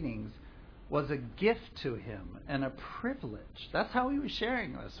those meetings was a gift to him and a privilege. That's how he was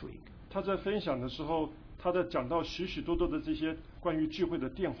sharing this week. 他在分享的时候，他在讲到许许多多的这些关于聚会的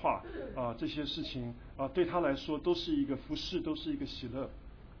电话这些事情对他来说都是一个服侍，都是一个喜乐。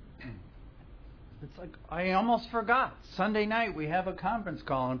 It's like, I almost forgot. Sunday night we have a conference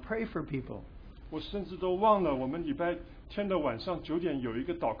call and pray for people. 我甚至都忘了，我们礼拜天的晚上9点有一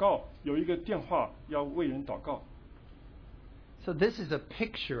个祷告，有一个电话要为人祷告。 So this is a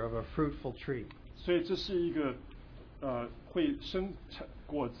picture of a fruitful tree. 所以这是一个会生产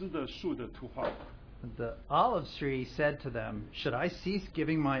果子的树的图画。 The olive tree said to them, "Should I cease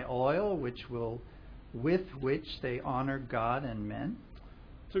giving my oil, with which they honor God and men?"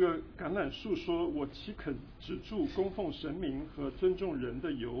 这个橄榄树说：“我岂肯止住供奉神明和尊重人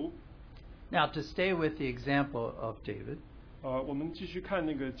的油？” Now, to stay with the example of David, 我们继续看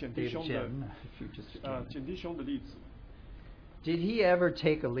那个简弟 David 兄的 Jen, if you just 简弟兄的例子。 did he ever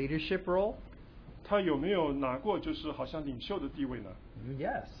take a leadership role? 他有没有拿过就是好像领袖的地位呢？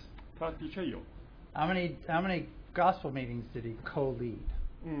 Yes. 他的确有。 How many gospel meetings did he co-lead?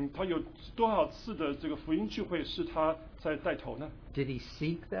 他有多少次的这个福音聚会是他在带头呢？ Did he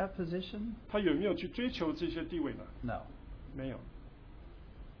seek that position? 他有没有去追求这些地位呢？ No. 没有。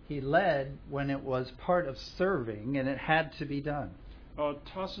 He led when it was part of serving and it had to be done.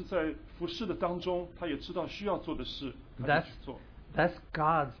 他是在服侍的当中，他也知道需要做的事，他就去做。 That's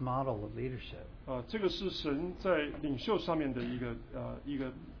God's model of leadership. 这个是神在领袖上面的一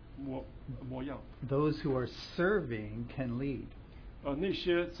个模样。 Those who are serving can lead. 那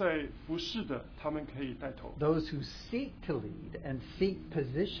些在服侍的，他们可以带头。 Those who seek to lead and seek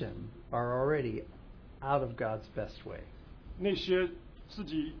position are already out of God's best way. 那些自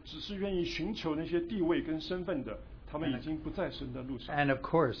己只是愿意寻求那些地位跟身份的，他们已经不在神的路上。 And of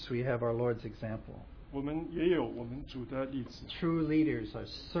course, we have our Lord's example. 我们也有我们主的例子。 True leaders are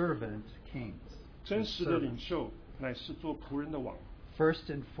servant kings. 真实的领袖乃是做仆人的王。 First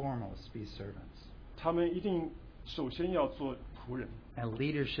and foremost, be servants. 他们一定首先要做仆人。 And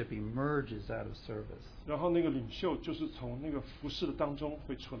leadership emerges out of service. 然后那个领袖就是从那个服侍的当中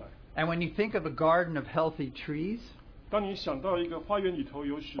会出来。 And when you think of a garden of healthy trees, 当你想到一个花园里头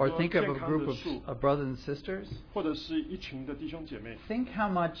有许 or 多 think 健 of a 康 group 的树， of brothers and sisters, 或者是一群的弟兄姐妹， think how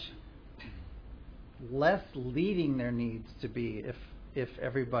much less leading there needs to be if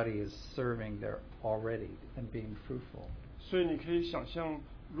everybody is serving there already and being fruitful. 所以你可以想象，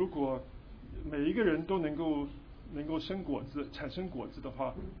如果每一个人都能够生果子、产生果子的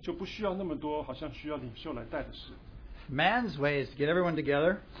话，就不需要那么多好像需要领袖来带的事。 Man's way is to get everyone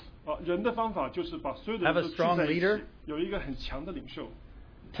together, 人的方法就是把所有的 have 人 a 都聚 strong 在一 leader, 起，有一个很强的领袖，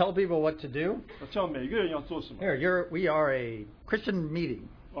 Tell people what to do. 叫每个人要做什么。 We are a Christian meeting.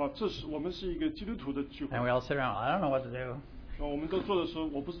 我们是一个基督徒的聚会。 And we all sit around, I don't know what to do. 我们都做的时候，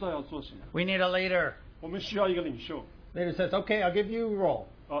我不知道要做什么。 We need a leader. 我们需要一个领袖。 Leader says, okay, I'll give you a role.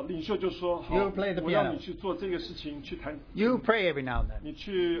 领袖就说好， You play the 我让 piano. 你去做这个事情，去弹。 You pray every now and then. 你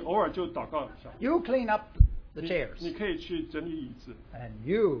去偶尔就祷告一下。 You clean up the 你 chairs. 可以去整理椅子。 And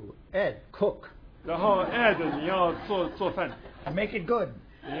you, Ed, cook. 然后 Ed 你要做饭， And make it good.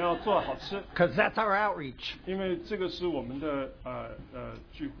 你要做好吃， Because that's our outreach. 因为这个是我们的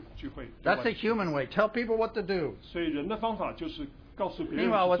聚会。 That's the human way. Tell people what to do. 所以人的方法就是告诉别人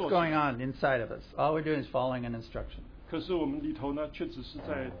Meanwhile, 去 what's 做 going 什么。 on inside of us? All we're doing is following an instruction. 可是我们里头呢，却只是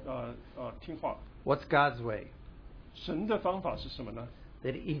在听话。 What's God's way? 神的方法是什么呢？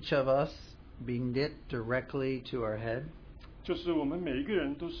 That each of us be knit directly to our head. 就是我们每一个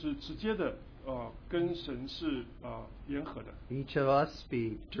人都是直接的跟神是联合的。 Each of us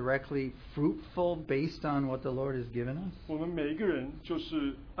be directly fruitful based on what the Lord has given us. 我们每一个人就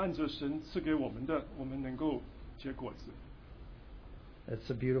是按着神赐给我们的，我们能够结果子。 That's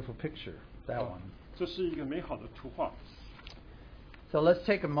a beautiful picture, that one. 这是一个美好的图画。 So let's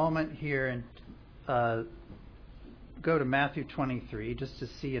take a moment here and go to Matthew 23 just to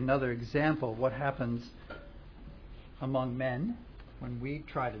see another example of what happens among men when we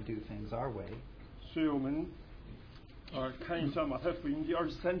try to do things our way. 所以我们看一下马太福音第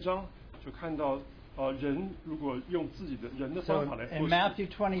23章，就看到人如果用自己的人的 So 方法来 in 做事。 Matthew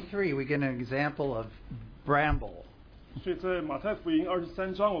 23, we get an example of bramble. 所以在马太福音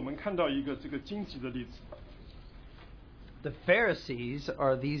23章，我们看到一个这个荆棘的例子。 The Pharisees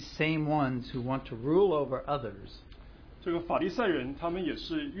are these same ones who want to rule over others. 这个法利赛人，他们也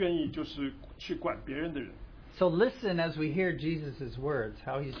是愿意就是去管别人的人。 So listen as we hear Jesus' words,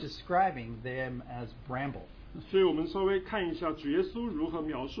 how he's describing them as bramble. 所以我们稍微看一下主耶稣如何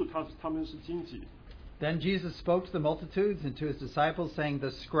描述他们是荆棘。 Then Jesus spoke to the multitudes and to his disciples, saying,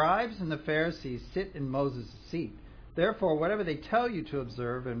 The scribes and the Pharisees sit in Moses' seat. Therefore, whatever they tell you to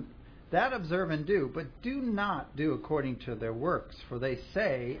observe, and that observe and do, but do not do according to their works, for they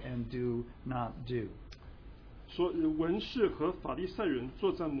say and do not do. 说文士和法利赛人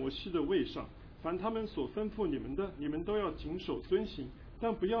坐在摩西的位上，凡他们所吩咐你们的，你们都要谨守遵行，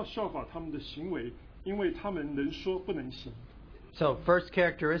但不要效法他们的行为，因为他们能说不能行。 So, first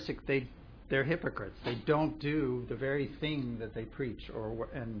characteristic, they're hypocrites. They don't do the very thing that they preach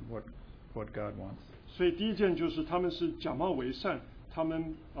what God wants. 所以第一件就是他们是假冒为善，他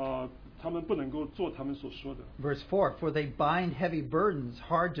们不能够做他们所说的。 Verse 4, For they bind heavy burdens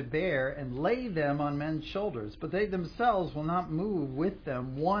hard to bear and lay them on men's shoulders, but they themselves will not move with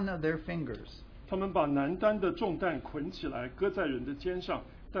them one of their fingers. 他们把难担的重担捆起来，搁在人的肩上，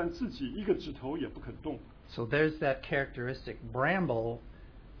但自己一个指头也不肯动。 So there's that characteristic. Bramble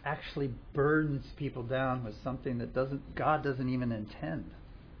actually burdens people down with something that God doesn't even intend.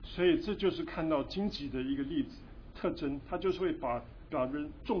 所以这就是看到荆棘的一个例子特征，它就是会把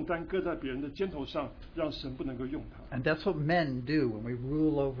人重担搁在别人的肩头上，让神不能够用它。 And that's what men do when we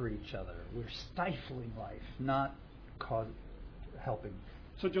rule over each other. We're stifling life, not helping.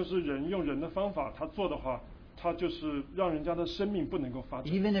 这就是人用人的方法，他做的话，他就是让人家的生命不能够发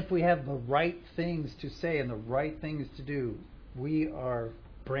展。 Even if we have the right things to say and the right things to do, we are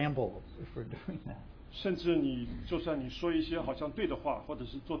bramble if we're doing that. 甚至就算你说一些好像对的话，或者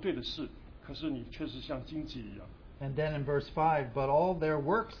是做对的事，可是你却是像荆棘一样。 And then in verse 5, but all their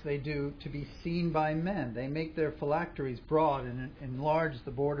works they do to be seen by men. They make their phylacteries broad and enlarge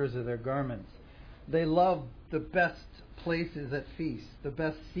the borders of their garments. They love the best places at feasts, the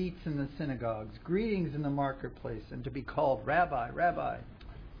best seats in the synagogues, greetings in the marketplace, and to be called Rabbi, Rabbi.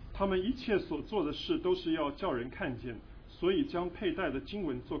 他们一切所做的事都是要叫人看见，所以将佩戴的经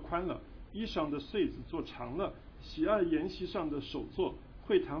文做宽了，衣裳的穗子做长了，喜爱筵席上的首座，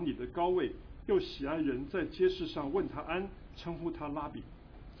会堂里的高位，又喜爱人在街市上问他安，称呼他拉比。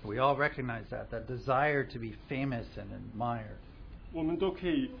 We all recognize that desire to be famous and admired. 我们都可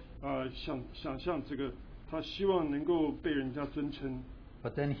以想象这个，他希望能够被人家尊称。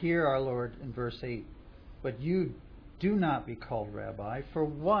 But then hear our Lord in verse 8. But you do not be called Rabbi, for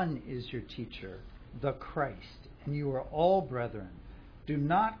one is your teacher, the Christ, and you are all brethren. Do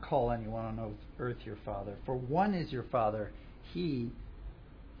not call anyone on earth your father, for one is your Father, He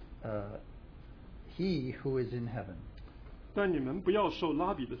who is in heaven. 但你们不要受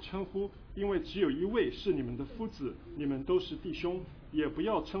拉比的称呼，因为只有一位是你们的夫子，你们都是弟兄。也不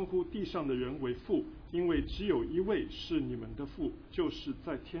要称呼地上的人为父，因为只有一位是你们的父，就是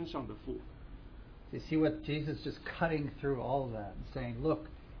在天上的父。 You see what Jesus just cutting through all of that and saying, look,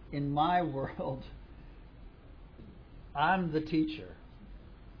 in my world, I'm the teacher.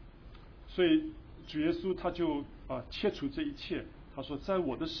 所以主耶稣他就切除这一切，他说在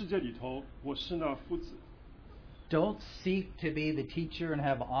我的世界里头，我是那夫子。Don't seek to be the teacher and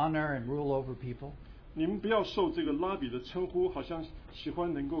have honor and rule over people. 你们不要受这个拉比的称呼，好像喜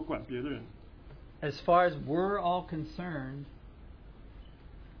欢能够管别的人。As far as we're all concerned,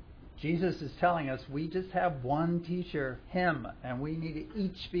 Jesus is telling us we just have one teacher, Him, and we need to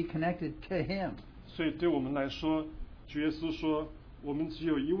each be connected to Him. 所以对我们来说，主耶稣说，我们只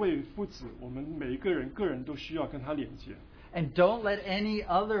有一位夫子，我们每一个人都需要跟他连接。And don't let any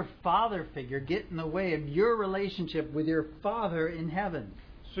other father figure get in the way of your relationship with your Father in heaven.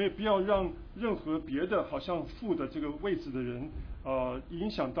 所以不要让任何别的好像父的这个位置的人，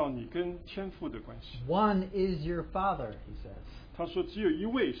影响到你跟天父的关系。One is your Father, he says. 他说，只有一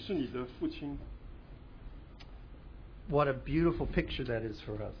位是你的父亲。What a beautiful picture that is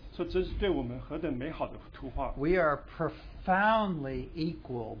for us. 这真是对我们何等美好的图画。We are profoundly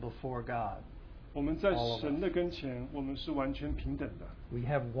equal before God. 我们在神的跟前，我们是完全平等的。We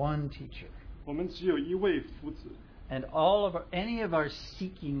have one teacher. 我们只有一位夫子。And any of our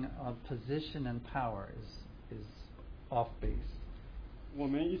seeking of position and power is off base. 我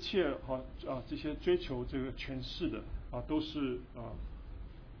们一切这些追求这个权势的都是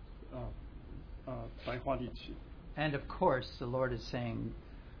白花力气。And of course, the Lord is saying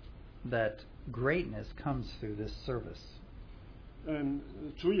that greatness comes through this service.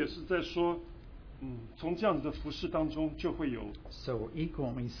 主也是在说，从这样子的服事当中就会有。So we're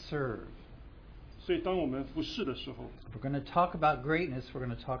equal when we serve. 所以当我们服事的时候， If we're going to talk about greatness, we're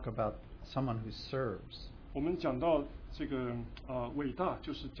going to talk about someone who serves. 我们讲到这个伟大，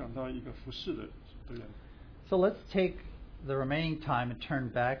就是讲到一个服事的人。So let's take the remaining time and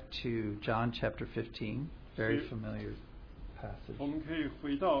turn back to John chapter 15, very familiar passage. 我们可以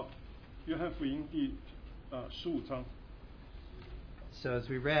回到约翰福音第15章。So as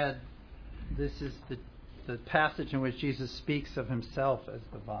we read, this is the passage in which Jesus speaks of himself as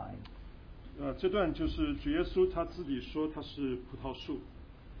the vine. 这段就是主耶稣他自己说他是葡萄树。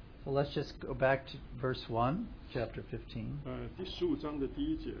So let's just go back to verse 1, chapter 15. 第15章的第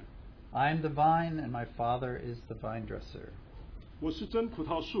1节。I am the vine, and my Father is the vine dresser. 我是真葡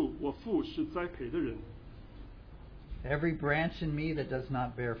萄树，我父是栽培的人。Every branch in me that does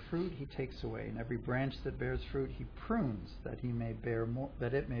not bear fruit, he takes away, and every branch that bears fruit, he prunes, that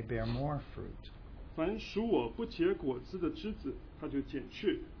it may bear more fruit. 凡属我不结果子的枝子，他就剪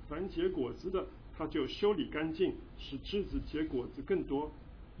去；凡结果子的，他就修理干净，使枝子结果子更多。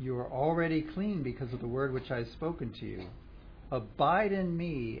You are already clean because of the word which I have spoken to you. Abide in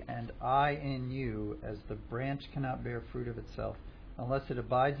me, and I in you, as the branch cannot bear fruit of itself, unless it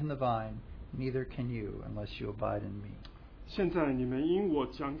abides in the vine, neither can you, unless you abide in me. 现在你们因我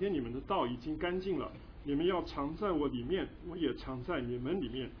讲给你们的道已经干净了，你们要常在我里面，我也常在你们里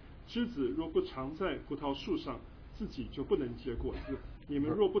面。枝子若不常在葡萄树上，自己就不能结果子。你们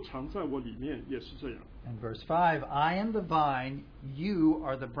若不常在我里面，也是这样。And verse 5, I am the vine, you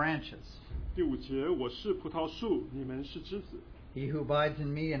are the branches. 第5节，我是葡萄树，你们是枝子。He who abides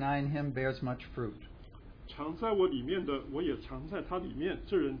in me and I in him bears much fruit. 常在我里面的，我也常在他里面，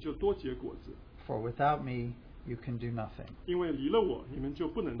这人就多结果子。For without me, you can do nothing. 因为离了我，你们就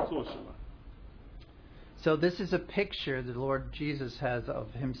不能做什么。So this is a picture the Lord Jesus has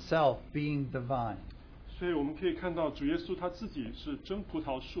of himself being the vine. 所以我们可以看到主耶稣他自己是真葡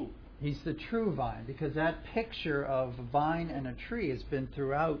萄树。He's the true vine, because that picture of a vine and a tree has been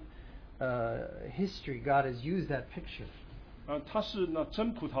throughout history. God has used that picture. 他是那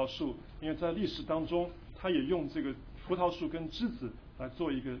真葡萄树，因为在历史当中，他也用这个葡萄树跟枝子来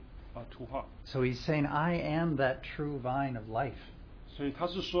做一个图画。So he's saying, I am that true vine of life. 所以他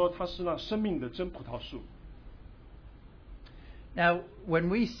是说他是那生命的真葡萄树。Now, when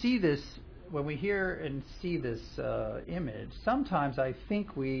we see this, when we hear and see this image, sometimes I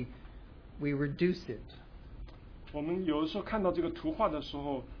think we reduce it. 我们有的时候看到这个图画的时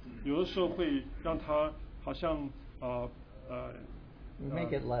候，有的时候会让它好像We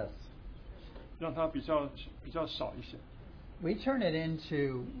make it less. 让它比较少一些。We turn it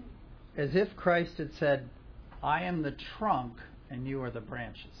into as if Christ had said, I am the trunk and you are the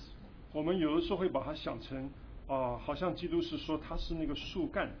branches. 我们有的时候会把它想成好像基督是说他是那个树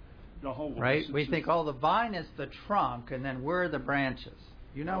干，然后我们 Right? 是 We 枝 think, 子。 oh, the vine is the trunk and then we're the branches.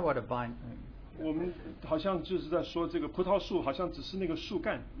 You know what a vine... 我们好像就是在说这个葡萄树好像只是那个树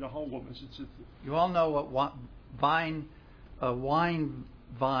干，然后我们是枝子。 You all know what wine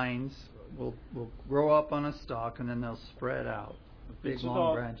vines will grow up on a stalk and then they'll spread out. 你 Big 知 long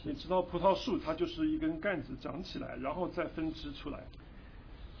道 branches. 葡萄树它就是一根干子长起来，然后再分支出来。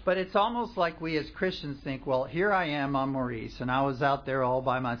But it's almost like we as Christians think, well, here I am on Maurice, and I was out there all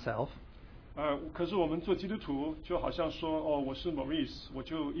by myself. 可是我们做基督徒就好像说，哦，我是 Maurice， 我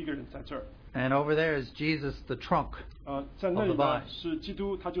就一个人在这儿。And over there is Jesus, the trunk 在那里 of the 呢 vine. 是基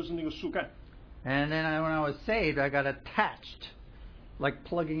督，他就是那个树干。And then when I was saved, I got attached, like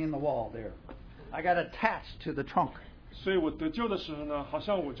plugging in the wall there. I got attached to the trunk. 所以我得救的时候呢，好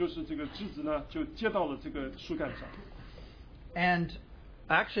像我就是这个枝子呢，就接到了这个树干上。And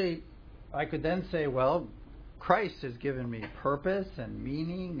actually, I could then say, well, Christ has given me purpose and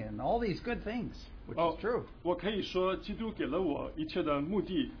meaning and all these good things, which is true. 我可以说，基督给了我一切的目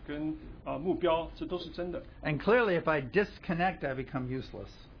的跟目标，这都是真的。And clearly, if I disconnect, I become useless.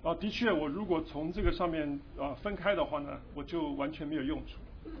 的确，我如果从这个上面分开的话呢，我就完全没有用处。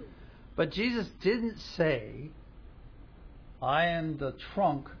But Jesus didn't say, I am the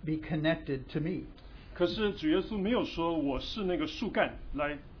trunk, be connected to me. 可是主耶稣没有说我是那个树干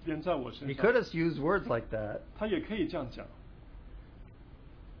来连在我身 He 上。 could have used words like that. 他也可以这样讲。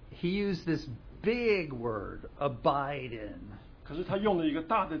He used this big word, abide in. 可是他用了一个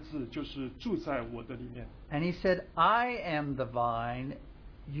大的字，就是住在我的里面。 And he said, I am the vine,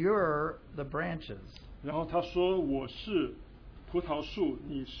 you're the branches. 然后他说我是葡萄树，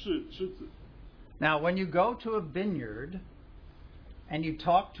你是枝子。 Now, when you go to a vineyard and you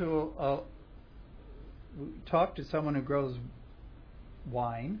talk to someone who grows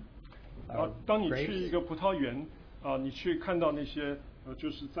wine, 当你去一 grapes. 个葡萄园你去看到那些就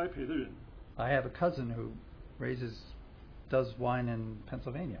是栽培的人。 I have a cousin who does wine in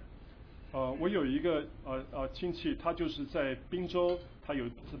Pennsylvania. 我有一个亲戚，他就是在宾州，他有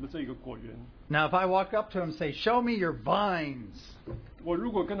这个果园。 Now, if I walk up to him and say, "Show me your vines," 我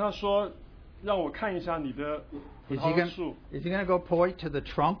如果跟他说，让我看一下你的葡 is he 萄树， going to go point to the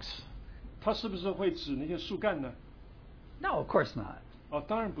trunks? 他是不是会指那些树干呢？ No, of course not.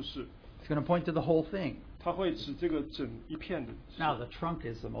 当然不是， He's going to point to the whole thing. 他会指这个整一片的。 Now, the trunk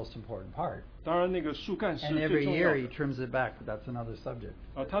is the most important part. 当然，那个树干是 And 最 every 重 year 要 he 的。 trims it back, but that's another subject.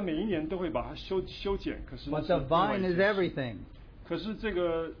 他每一年都会把它修剪，可是那 But 是 the 另外 vine 一 is 件事。 everything. 可是这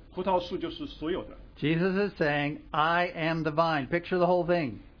个葡萄树就是所有的， Jesus is saying, I am the vine. Picture the whole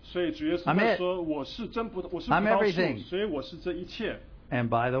thing. 所以主耶稣 I'm 在 it. 说我是我是葡 I'm 萄 everything. 树，所以我是这一切。 And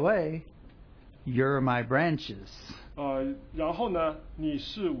by the way, you're my branches. 然后呢，你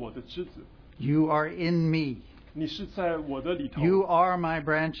是我的枝子， You are in me. 你是在我的里头， You are my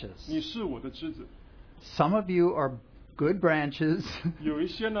branches. 你是我的枝子。 Some of you are good branches, 有一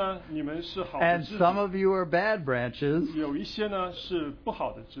些呢，你们是好的 and 枝 some 子， of you are bad branches. 有一些呢是不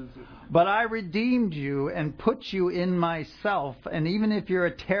好的枝子。 But I redeemed you and put you in myself. And even if you're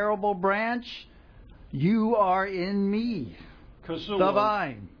a terrible branch, you are in me, 可是 the 我，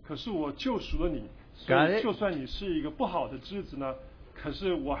 vine. 可是我救赎了你，所 Got 以 it? 就算你是一个不好的枝子呢，可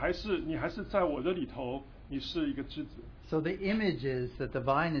是你还是在我的里头，你是一个枝子。 So the image is that the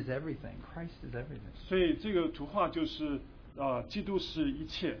vine is everything. Christ is everything. 所以这个图画就是基督是一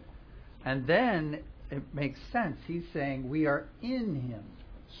切。 And then it makes sense. He's saying we are in him.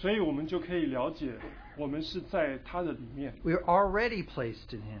 所以我们就可以了解，我们是在他的里面。 We're already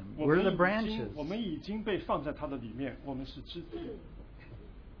placed in him. 我 We're 们 the 已 branches. 经我们已经被放在他的里面，我们是枝子。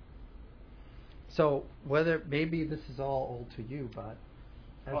 So whether maybe this is all old to you, but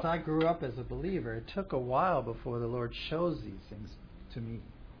as I grew up as a believer, it took a while before the Lord shows these things to me.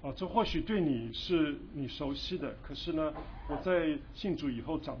 这或许对你是你熟悉的，可是呢，我在信主以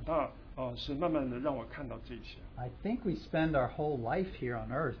后长大，是慢慢的让我看到这些。 I think we spend our whole life here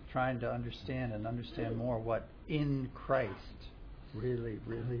on earth trying to understand more what in Christ really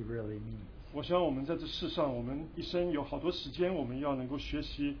means. 我想我们在这世上，我们一生有好多时间，我们要能够学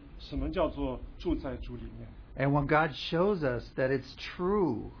习什么叫做住在主里面。 And when God shows us that it's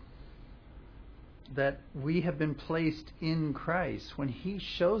true that we have been placed in Christ, when He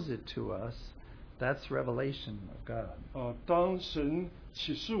shows it to us, that's revelation of God. 当神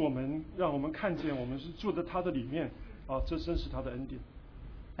启示我们，让我们看见我们是住在他的里面，这真是他的恩典。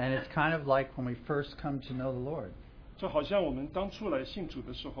 And it's kind of like when we first come to know the Lord. 就好像我们当初来信主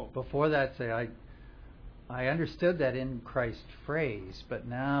的时候， Before that, say, I understood that in Christ phrase, but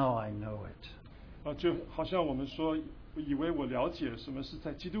now I know it. 就好像我们说，以为我了解什么是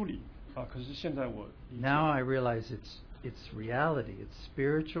在基督里，可是现在我理解 Now I realize it's reality, it's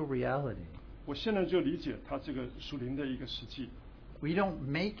spiritual reality. 我现在就理解他这个属灵的一个实际。 We don't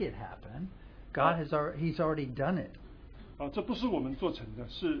make it happen. God He's already done it. 这不是我们做成的，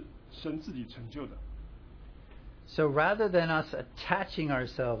是神自己成就的。 So rather than us attaching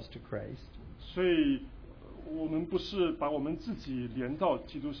ourselves to Christ, 所以我们不是把我们自己连到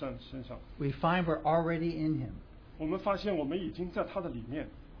基督身上， we find we're already in Him. 我们发现我们已经在他的里面。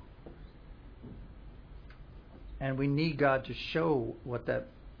And we need God to show what that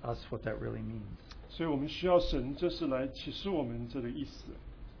really means. 所以我们需要神这是来启示我们这个意思。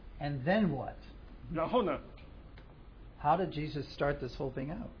 And then what? 然后呢？ How did Jesus start this whole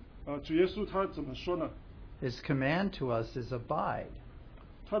thing out? 主耶稣他怎么说呢？ His command to us is abide.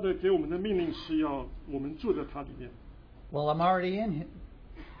 他的给我们的命令是要我们住在他里面。 Well, I'm already in Him.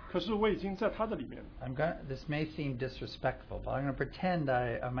 可是我已经在他的里面。This may seem disrespectful, but I'm going to pretend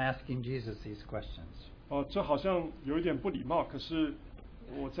I'm asking Jesus these questions. 这好像有一点不礼貌，可是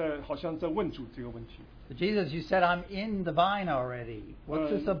我好像在问主这个问题。 Jesus, you said I'm in the vine already. What's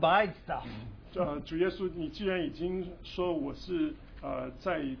this abide stuff? 主耶稣，你既然已经说我是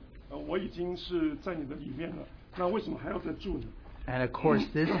我已经是在你的里面了，那为什么还要再住呢？ And of course,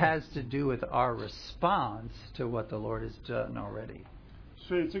 this has to do with our response to what the Lord has done already.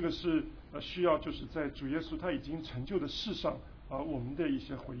 所以这个是需要就是在主耶稣他已经成就的事上我们的一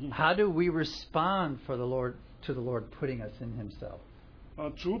些回应。 How do we respond to the Lord putting us in Himself?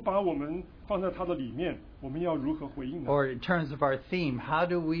 主把我们放在他的里面，我们要如何回应呢？ Or in terms of our theme, how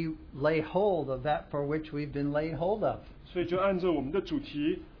do we lay hold of that for which we've been laid hold of? 所以就按照我们的主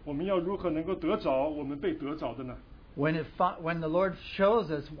题，我们要如何能够得着我们被得着的呢？ When the Lord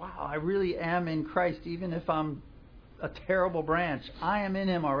shows us, wow, I really am in Christ, even if I'm a terrible branch, I am in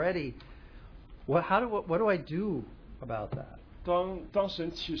Him already. What do I do about that? 当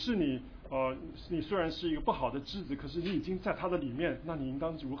神启示你，你虽然是一个不好的枝子，可是你已经在他的里面，那你应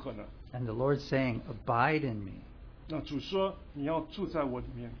当如何呢？ And the Lord's saying, abide in me. 那主说你要住在我里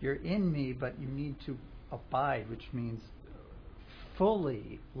面。 You're in me, but you need to abide, which means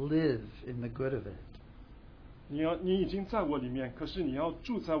fully live in the good of it. 你已经在我里面，可是你要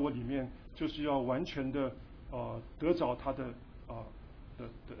住在我里面，就是要完全的得着他的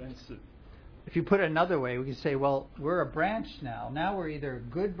恩赐。 If you put it another way, we can say, well, we're a branch now. Now we're either a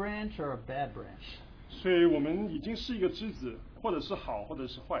good branch or a bad branch. 所以我们已经是一个枝子，或者是好，或者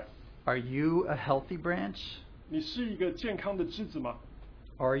是坏。 Are you a healthy branch? 你是一个健康的枝子吗？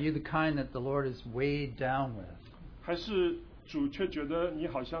 Or are you the kind that the Lord is weighed down with? 还是主却觉得你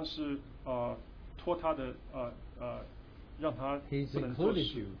好像是托他的让他 He's 不能做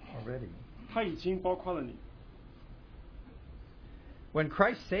included 事 you already. 他已经包括了你。 When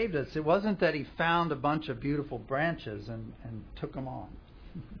Christ saved us, it wasn't that He found a bunch of beautiful branches and took them on.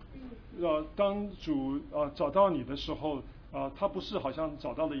 当主找到你的时候，他不是好像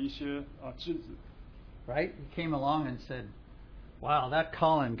找到了一些枝子。 Right? He came along and said, wow, that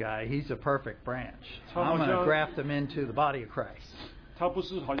Colin guy, he's a perfect branch. I'm going to graft him into the body of Christ. 他不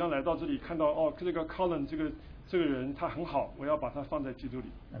是好像来到这里看到这个 Colin 这个人他很好，我要把他放在基督里。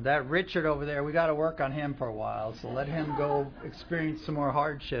 And that Richard over there, we got to work on him for a while, so let him go experience some more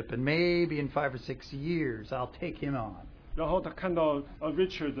hardship, and maybe in 5 or 6 years I'll take him on. 然后他看到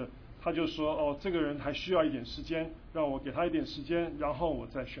Richard， 他就说这个人还需要一点时间，让我给他一点时间，然后我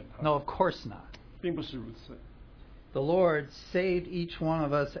再选他。 No, of course not. 并不是如此。 The Lord saved each one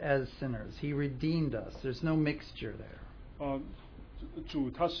of us as sinners. He redeemed us. There's no mixture there.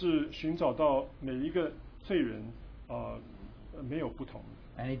 主他是寻找到每一个罪人，没有不同。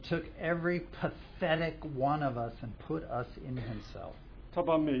 And He took every pathetic one of us and put us in Himself. 他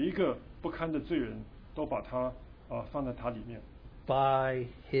把每一个不堪的罪人都把他放在他里面。 By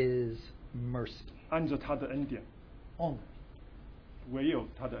His mercy. 按着他的恩典。 Only. 唯有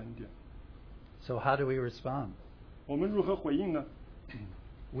他的恩典。 So how do we respond? 我们如何回应呢？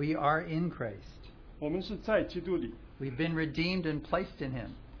 We are in Christ. 我们是在基督里。 We've been redeemed and placed in Him.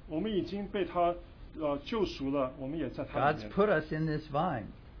 我们已经被他救赎了，我们也在他里 God's 面。 put us in this vine.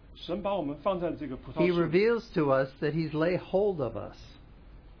 神把我们放在这个葡萄 He 树里， reveals to us that He's laid hold of us.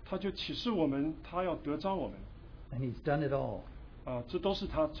 他就启示我们，他要得着我们。 And He's done it all. 这都是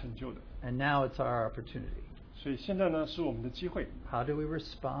他成就的。 And now it's our opportunity. 所以现在呢，是我们的机会。 How do we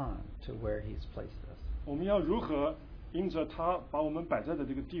respond to where He's placed us? 我们要如何因着他把我们摆在的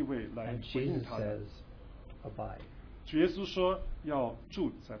这个地位来 And 回应 Jesus 他呢？ says, abide. 主耶稣说要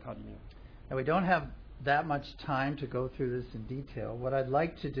住在他里面。 Now, we don't have that much time to go through this in detail. What I'd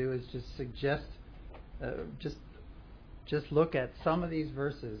like to do is just suggest, just look at some of these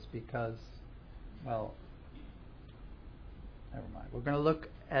verses because, well, never mind. We're going to look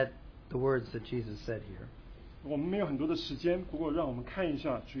at the words that Jesus said here. 我们没有很多的时间，不过让我们看一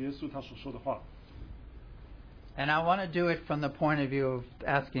下主耶稣他所说的话。 And I want to do it from the point of view of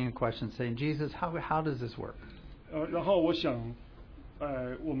asking a question, saying, Jesus, how does this work? 然后我想，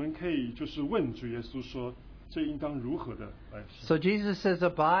我们可以就是问主耶稣说，这应当如何的来行。 So Jesus says,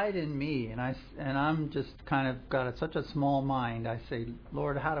 abide in me. And I'm just kind of got such a small mind. I say,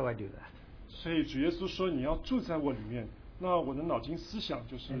 Lord, how do I do that? 所以主耶稣说你要住在我里面，那我的脑筋思想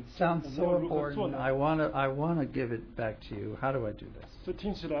就是 It 我 sounds 们 so 要如何做 important. 呢？ I wanna give it back to you. How do I do this? 这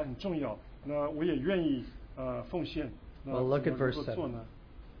听起来很重要，那我也愿意奉献。那 Well, look at 我们 verse 如何做呢？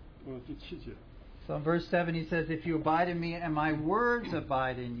第7节。 So in verse 7 he says, If you abide in me and my words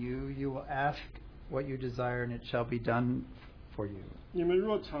abide in you, you will ask what you desire and it shall be done for you. 你们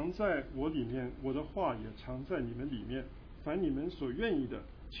若常在我里面，我的话也常在你们里面，凡你们所愿意的，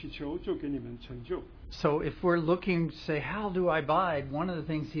祈求就给你们成就。 So if we're looking to say, how do I abide? One of the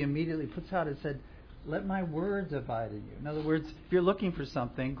things he immediately puts out is said, let my words abide in you. In other words, if you're looking for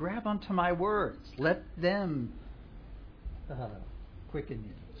something, grab onto my words. Let them quicken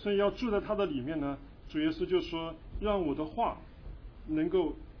you. 所以要住在他的里面呢，主耶稣就说，让我的话能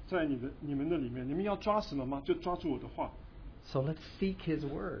够在你们的里面。你们要抓什么吗？就抓住我的话。 So let's seek his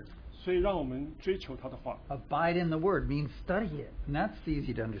word. 所以让我们追求他的话。 Abide in the word means study it. And that's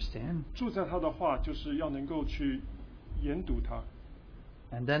easy to understand. 住在他的话，就是要能够去研读它。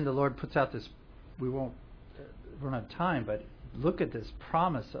 And then the Lord puts out this, we won't run out of time, but look at this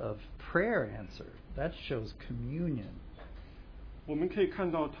promise of prayer answer. That shows communion. 我们可以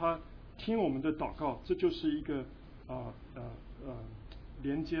看到他听我们的祷告，这就是一个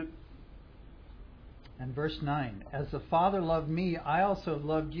连接。 And verse 9, As the Father loved me, I also have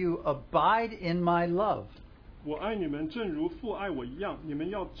loved you. Abide in my love. 我爱你们，正如父爱我一样，你们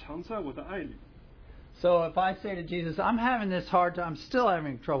要常在我的爱里。 So if I say to Jesus, I'm having this hard time, I'm still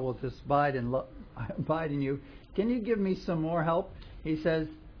having trouble with this abide in you. Can you give me some more help? He says,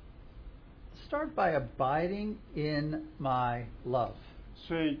 start by abiding in my love.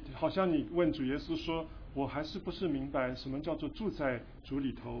 所以好像你问主耶稣说，我还是不是明白什么叫做住在主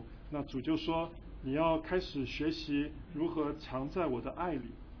里头？那主就说，你要开始学习如何常在我的爱里。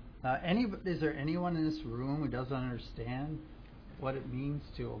 Is there anyone in this room who doesn't understand what it means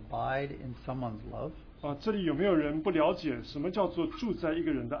to abide in someone's love? 这里有没有人不了解什么叫做住在一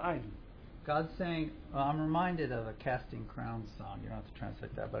个人的爱里？ God's saying, I'm reminded of a Casting Crowns song. You don't have to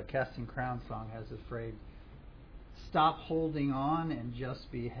translate that, but a Casting Crowns song has this phrase, stop holding on and just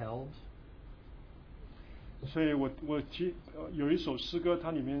be held. 所以我有一首诗歌，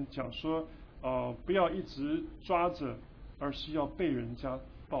它里面讲说，不要一直抓着，而是要被人家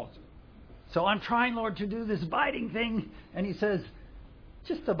抱着。 So I'm trying, Lord, to do this abiding thing, and he says,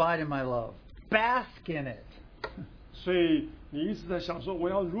 just abide in my love. Bask in it. 所以你一直在想说，我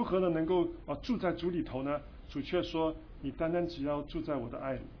要如何的能够住在主里头呢？主却说，你单单只要住在我的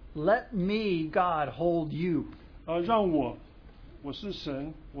爱里。 Let me, God, hold you. 让我是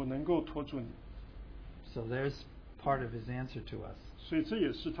神，我能够托住你。 So there's part of his answer to us. 所以这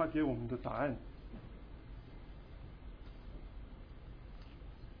也是他给我们的答案。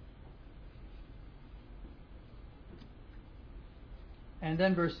 And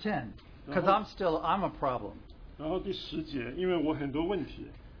then verse 10, because I'm a problem. 然后第10节，因为我很多问题，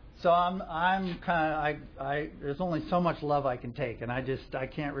 So I'm kind of there's only so much love I can take, and I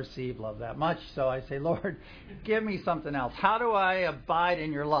can't receive love that much. So I say, Lord, give me something else. How do I abide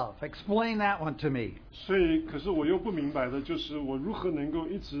in your love? Explain that one to me. 所以可是我又不明白的就是我如何能够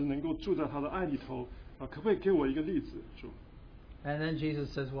一直能够住在他的爱里头可不可以给我一个例子，主？ And then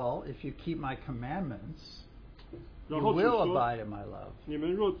Jesus says, well, if you keep my commandments, you 然后主 will 说 abide in my love. 你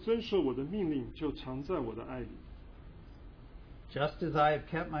们若遵守我的命令，就常在我的爱里。 Just as I have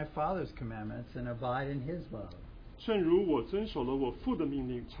kept my Father's commandments and abide in his love. 正如我遵守了我父的命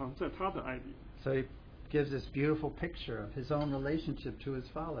令，常在他的爱里。 So he gives this beautiful picture of his own relationship to his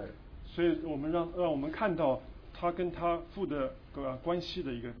Father. 所以我们让我们看到他跟他父的关系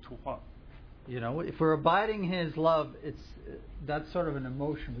的一个图画。 You know, if we're abiding in his love, that's sort of an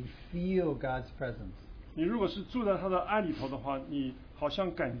emotion. We feel God's presence. 你如果是住在他的爱里头的话，你好像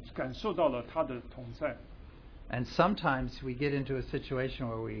感受到了他的同在。 And sometimes we get into a situation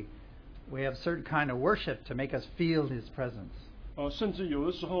where we have certain kind of worship to make us feel his presence. 甚至有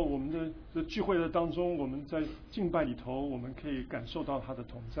的时候，我们的聚会的当中，我们在敬拜里头，我们可以感受到他的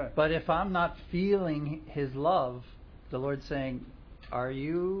同在。 But if I'm not feeling his love, the Lord's saying, are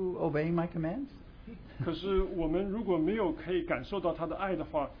you obeying my commands? 可是我们如果没有可以感受到他的爱的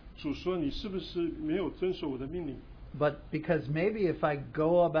话，主说你是不是没有遵守我的命令？ But because maybe if I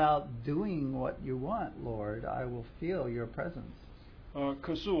go about doing what you want, Lord, I will feel your presence.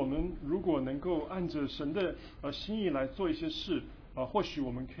 可是我们如果能够按着神的心意来做一些事，或许我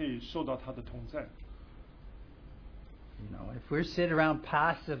们可以受到他的同在。 You know, if we sit around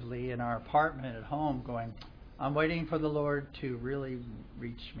passively in our apartment at home going, I'm waiting for the Lord to really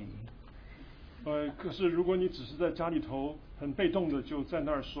reach me. 可是如果你只是在家里头很被动的就在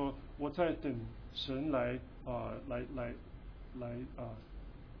那儿说，我在等神来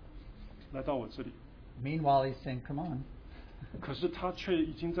到我这里。 Meanwhile, he's saying, come on. 可是他却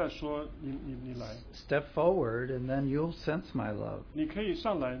已经在说你来， Step forward and then you'll sense my love. 你可以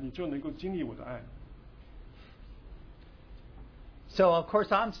上来，你就能够经历我的爱。 So, of course,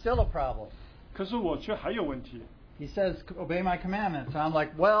 I'm still a problem. 可是我却还有问题。 He says, obey my commandments. I'm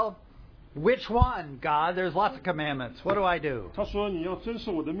like, well, which one, God? There's lots of commandments. What do I do? 他说你要遵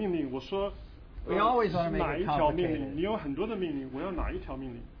守我的命令，我说 We always want to make 哪 it 一条命令？ complicated. 你有很多的命令，我要哪一条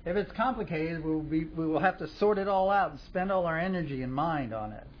命令？ If it's complicated, we will have to sort it all out and spend all our energy and mind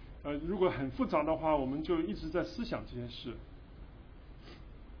on it. 如果很复杂的话，我们就一直在思想这件事。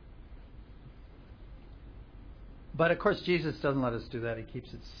 But of course, Jesus doesn't let us do that. He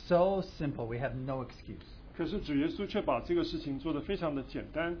keeps it so simple. We have no excuse. 可是主耶稣却把这个事情做得非常的简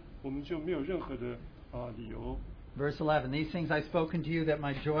单，我们就没有任何的理由。 Verse 11, these things I've spoken to you that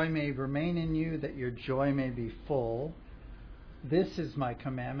my joy may remain in you, that your joy may be full. This is my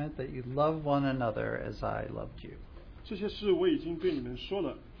commandment, that you love one another as I loved you. 这些事我已经对你们说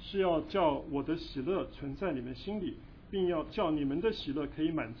了，是要叫我的喜乐存在你们心里，并要叫你们的喜乐可以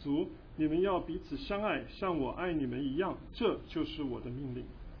满足。你们要彼此相爱，像我爱你们一样，这就是我的命令。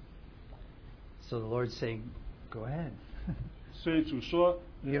 So the Lord's saying, go ahead. 所以主说，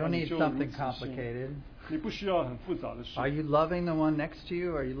 You don't 你 need 就 something 如此行 complicated. 你不需要很复杂的事。 Are you loving the one next to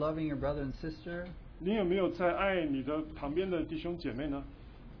you? Are you loving your brother and sister? 你有没有在爱你的旁边的弟兄姐妹呢？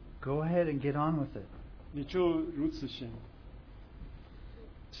 Go ahead and get on with it. 你就如此行。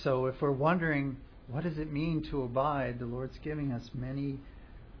 So if we're wondering, what does it mean to abide? The Lord's giving us many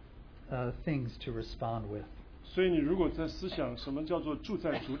things to respond with. 所以你如果在思想什么叫做住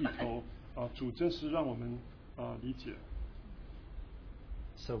在主里头主真是让我们理解。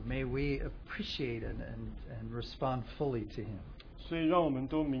 So may we appreciate it and respond fully to Him. 所以让我们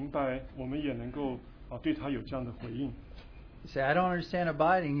都明白，我们也能够对他有这样的回应。 You say, I don't understand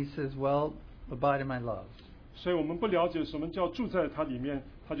abiding. He says, well, abide in my love. 所以我们不了解什么叫住在他里面，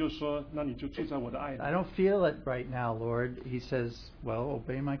他就说，那你就住在我的爱里。 I don't feel it right now, Lord. He says, well,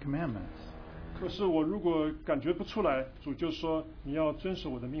 obey my commandments. 可是我如果感觉不出来，主就说你要遵守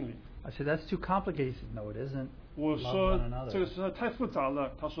我的命令。 I said, that's too complicated. No, it isn't. 我 Love 说 one another. 这个实在太复杂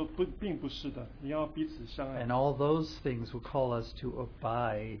了。他说不，并不是的，你要彼此相爱。 And all those things will call us to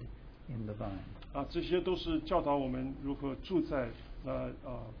abide in the vine. 这些都是教导我们如何住在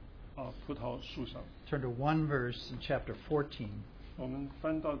葡萄树上。 Turn to one verse in chapter 14. 我们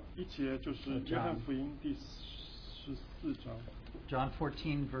翻到一节，就是约翰福音第14章。 John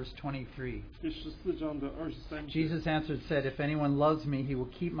 14, verse 23. 第14章的23节。 Jesus answered, said, if anyone loves me, he will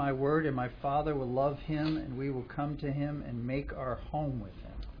keep my word, and my Father will love him, and we will come to him and make our home with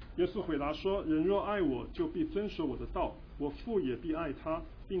him. 耶稣回答说：“人若爱我，就必遵守我的道，我父也必爱他，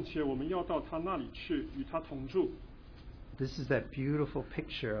并且我们要到他那里去，与他同住。” This is that beautiful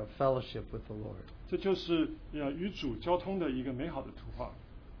picture of fellowship with the Lord. 这就是与主交通的一个美好的图画。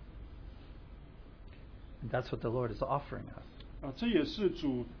 And that's what the Lord is offering us. 这也是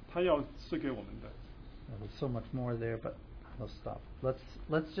主他要赐给我们的。 There's so much more there, but I'll stop.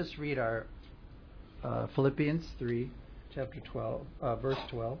 Let's just read our Philippians 3, chapter 12, verse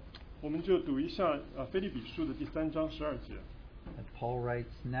 12. 我们就读一下腓立比书的第3章12节。 And Paul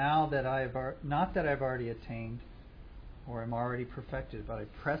writes, now that not that I've already attained or am already perfected, but I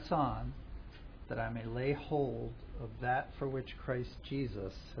press on that I may lay hold of that for which Christ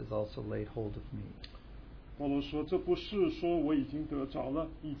Jesus has also laid hold of me. 保罗说：“这不是说我已经得着了，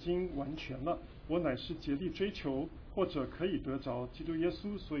已经完全了，我乃是竭力追求，或者可以得着基督耶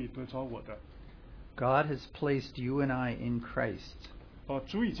稣，所以得着我的。” God has placed you and I in Christ.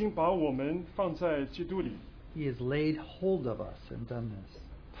 主已经把我们放在基督里， He has laid hold of us and done this.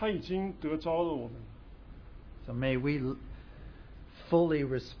 他已经得着了我们。 So may we fully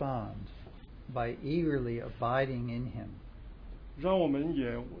respond by eagerly abiding in Him. 让我们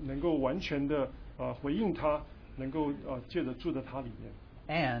也能够完全的回应他，能够借着住在他里面。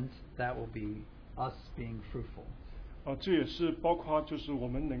 And that will be us being fruitful. 这也是包括就是我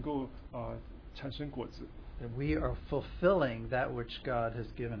们能够产生果子。 That we are fulfilling that which God has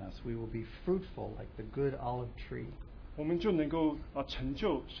given us. We will be fruitful like the good olive tree. 我们就能够成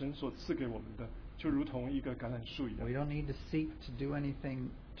就神所赐给我们的，就如同一个橄榄树一样。 We don't need to seek to do anything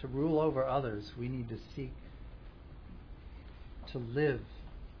to rule over others. We need to seek to live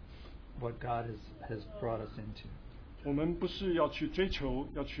what God has brought us into. 我们不是要去追求，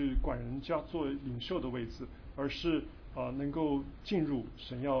要去管人家做领袖的位置，而是能够进入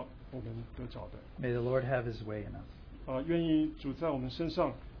神要我们得着的。 May the Lord have His way in us. 愿意主在我们身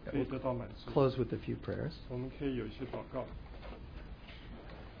上可以得到满足。 Close with a few prayers. 我们可以有一些祷告。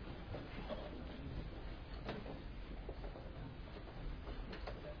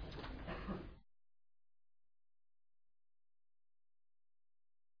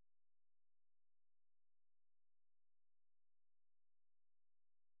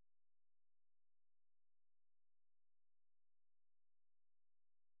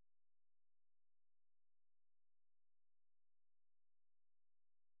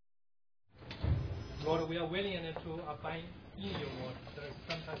Lord, we are willing to abide in you, Lord.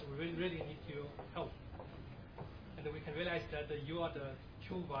 Sometimes we really need your help. And we can realize that you are the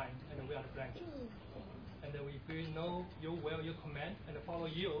true vine and we are the branches. And if we know your will, your command, and follow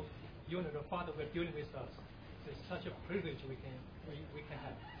you, you are the Father who are dealing with us. It's such a privilege we can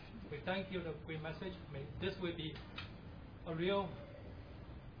have. We thank you for the great message. May this will be a real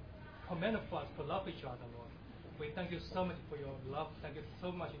command for us to love each other, Lord. We thank you so much for your love. Thank you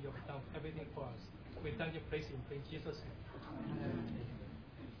so much you have done everything for us. We thank you, praise you, in Jesus' name. Amen.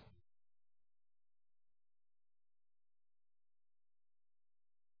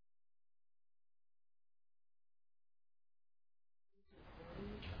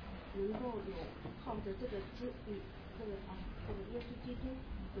能够有靠着这个耶稣基督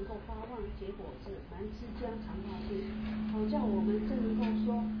能够发旺结果子，凡枝将常发茎，好叫我们真能够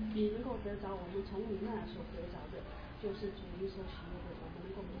说，你能够得着我们从你那所得着的，就是主你所喜悦的，我们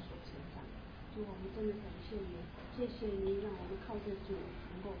能够有所成长。主，我们真的感谢你，谢谢你让我们靠着主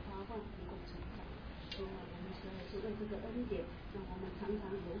能够发旺，能够成长。主啊，我们实在是为这个恩典，让我们常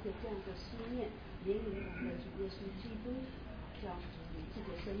常有一个这样的思念，怜悯我们的主耶稣基督。叫主你自己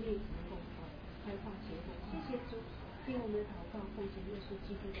的生命能够开花结果，谢谢主，听我们的祷告，奉献耶稣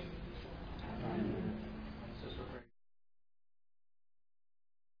基督的名求。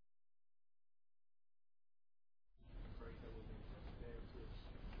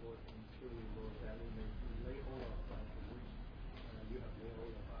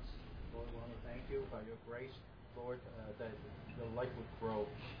By your grace, Lord, that the light would grow,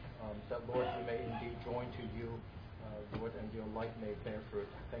 that Lord, we may indeed join to you, Lord, and your light may bear fruit.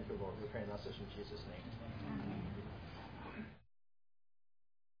 Thank you, Lord. We pray and ask this in Jesus' name. Amen.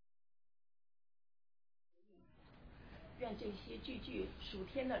 愿这些句句属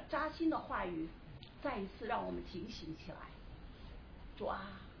天的扎心的话语，再一次让我们警醒起来。主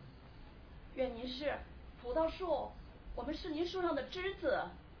啊，愿您是葡萄树，我们是您树上的枝子，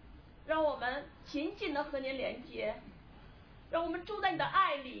让我们紧紧的和您连接，让我们住在你的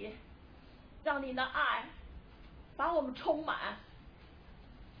爱里，让您的爱把我们充满。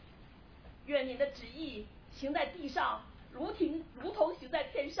愿您的旨意行在地上，如同行在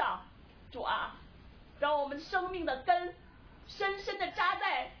天上。主啊，让我们生命的根深深的扎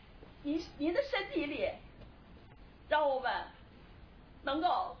在您的身体里，让我们能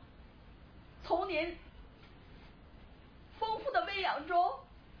够从您丰富的喂养中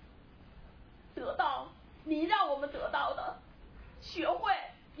得到你让我们得到的，学会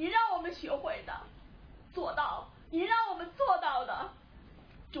你让我们学会的，做到你让我们做到的。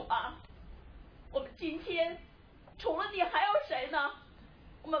主啊，我们今天除了你还有谁呢？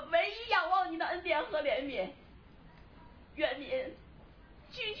我们唯一仰望你的恩典和怜悯。愿您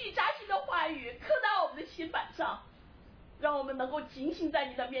句句扎心的话语刻在我们的心板上，让我们能够警醒在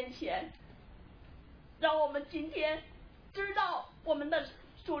你的面前，让我们今天知道我们的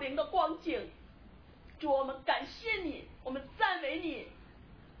属灵的光景。主，我们感谢你，我们赞美你。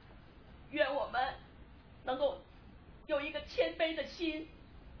愿我们能够有一个谦卑的心，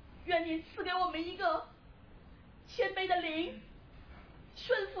愿你赐给我们一个谦卑的灵，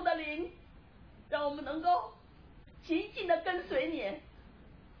顺服的灵，让我们能够紧紧的跟随你。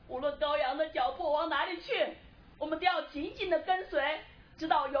无论羔羊的脚步往哪里去，我们都要紧紧的跟随，直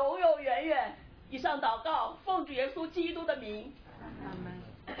到永永远远。以上祷告，奉主耶稣基督的名。阿门。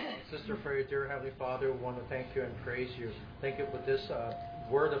Sister Freya, dear Heavenly Father, we want to thank you and praise you. Thank you for this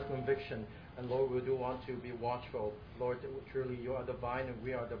word of conviction. And Lord, we do want to be watchful. Lord, truly you are the vine and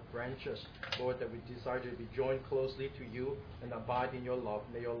we are the branches. Lord, that we desire to be joined closely to you and abide in your love.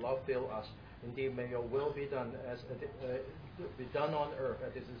 May your love fill us. Indeed, may your will be done be done on earth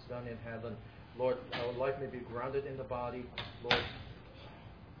as it is done in heaven. Lord, our life may be grounded in the body.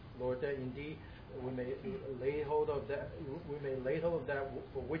 Lord, that indeed we may lay hold of that. We may lay hold of that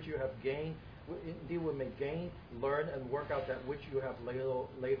for which you have gained. Indeed, we may gain, learn, and work out that which you have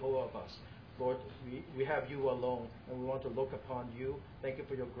laid hold of us. Lord, we have you alone, and we want to look upon you. Thank you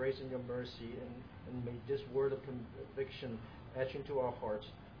for your grace and your mercy, and may this word of conviction etch into our hearts.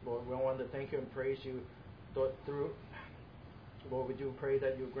 Lord, we want to thank you and praise you Lord, we do pray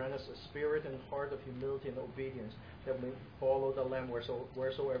that you grant us a spirit and heart of humility and obedience, that we follow the Lamb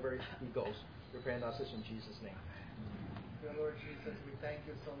wheresoever he goes. We pray and ask this in Jesus' name. Dear Lord Jesus, we thank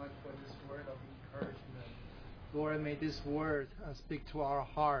you so much for this word of encouragement. Lord, may this word speak to our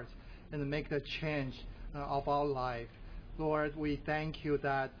hearts and make the change of our life. Lord, we thank you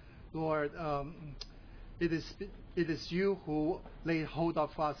that, Lord, it is you who laid hold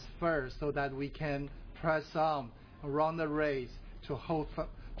of us first so that we can press on, run the race to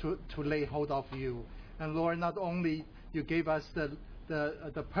lay hold of you. And Lord, not only you gave us the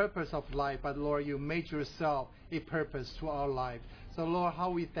the purpose of life, but Lord, you made yourself a purpose to our life. So Lord,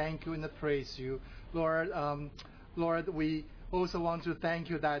 how we thank you and praise you. Lord, Lord, we also want to thank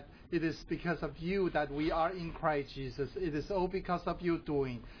you that it is because of you that we are in Christ Jesus. It is all because of you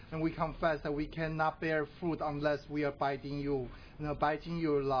doing. And we confess that we cannot bear fruit unless we abide in you and abide in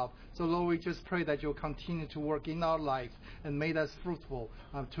your love. So Lord, we just pray that you'll continue to work in our lives and make us fruitful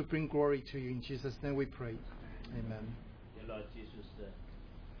to bring glory to you. In Jesus' name we pray. Amen. Dear Lord Jesus,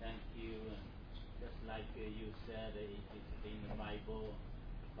 thank you. Just like you said, it's in the Bible,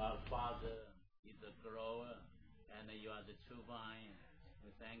 our Father is a grower and you are the true vine. We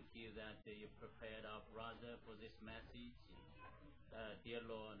thank you that you prepared our brother for this message. Dear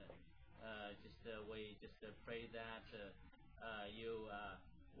Lord, we just pray that you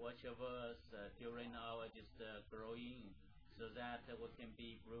watch over us during our growing, so that we can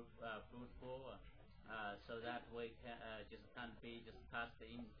be fruitful, so that we can can't be cast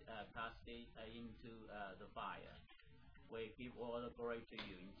into the fire. We give all the glory to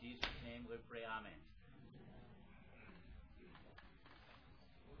you. In Jesus' name we pray, amen.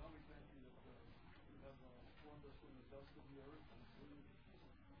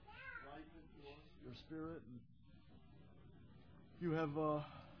 Your Spirit, and you have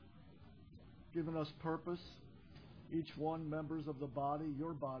given us purpose, each one members of the body,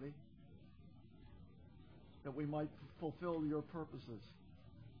 your body, that we might fulfill your purposes.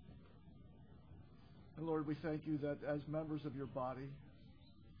 And Lord, we thank you that as members of your body,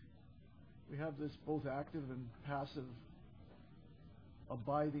 we have this both active and passive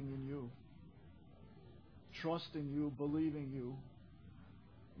abiding in you, trusting you, believing you,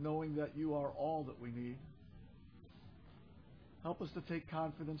 knowing that you are all that we need. Help us to take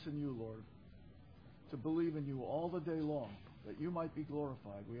confidence in you, Lord, to believe in you all the day long, that you might be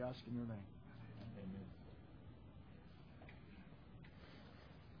glorified. We ask in your name. Amen.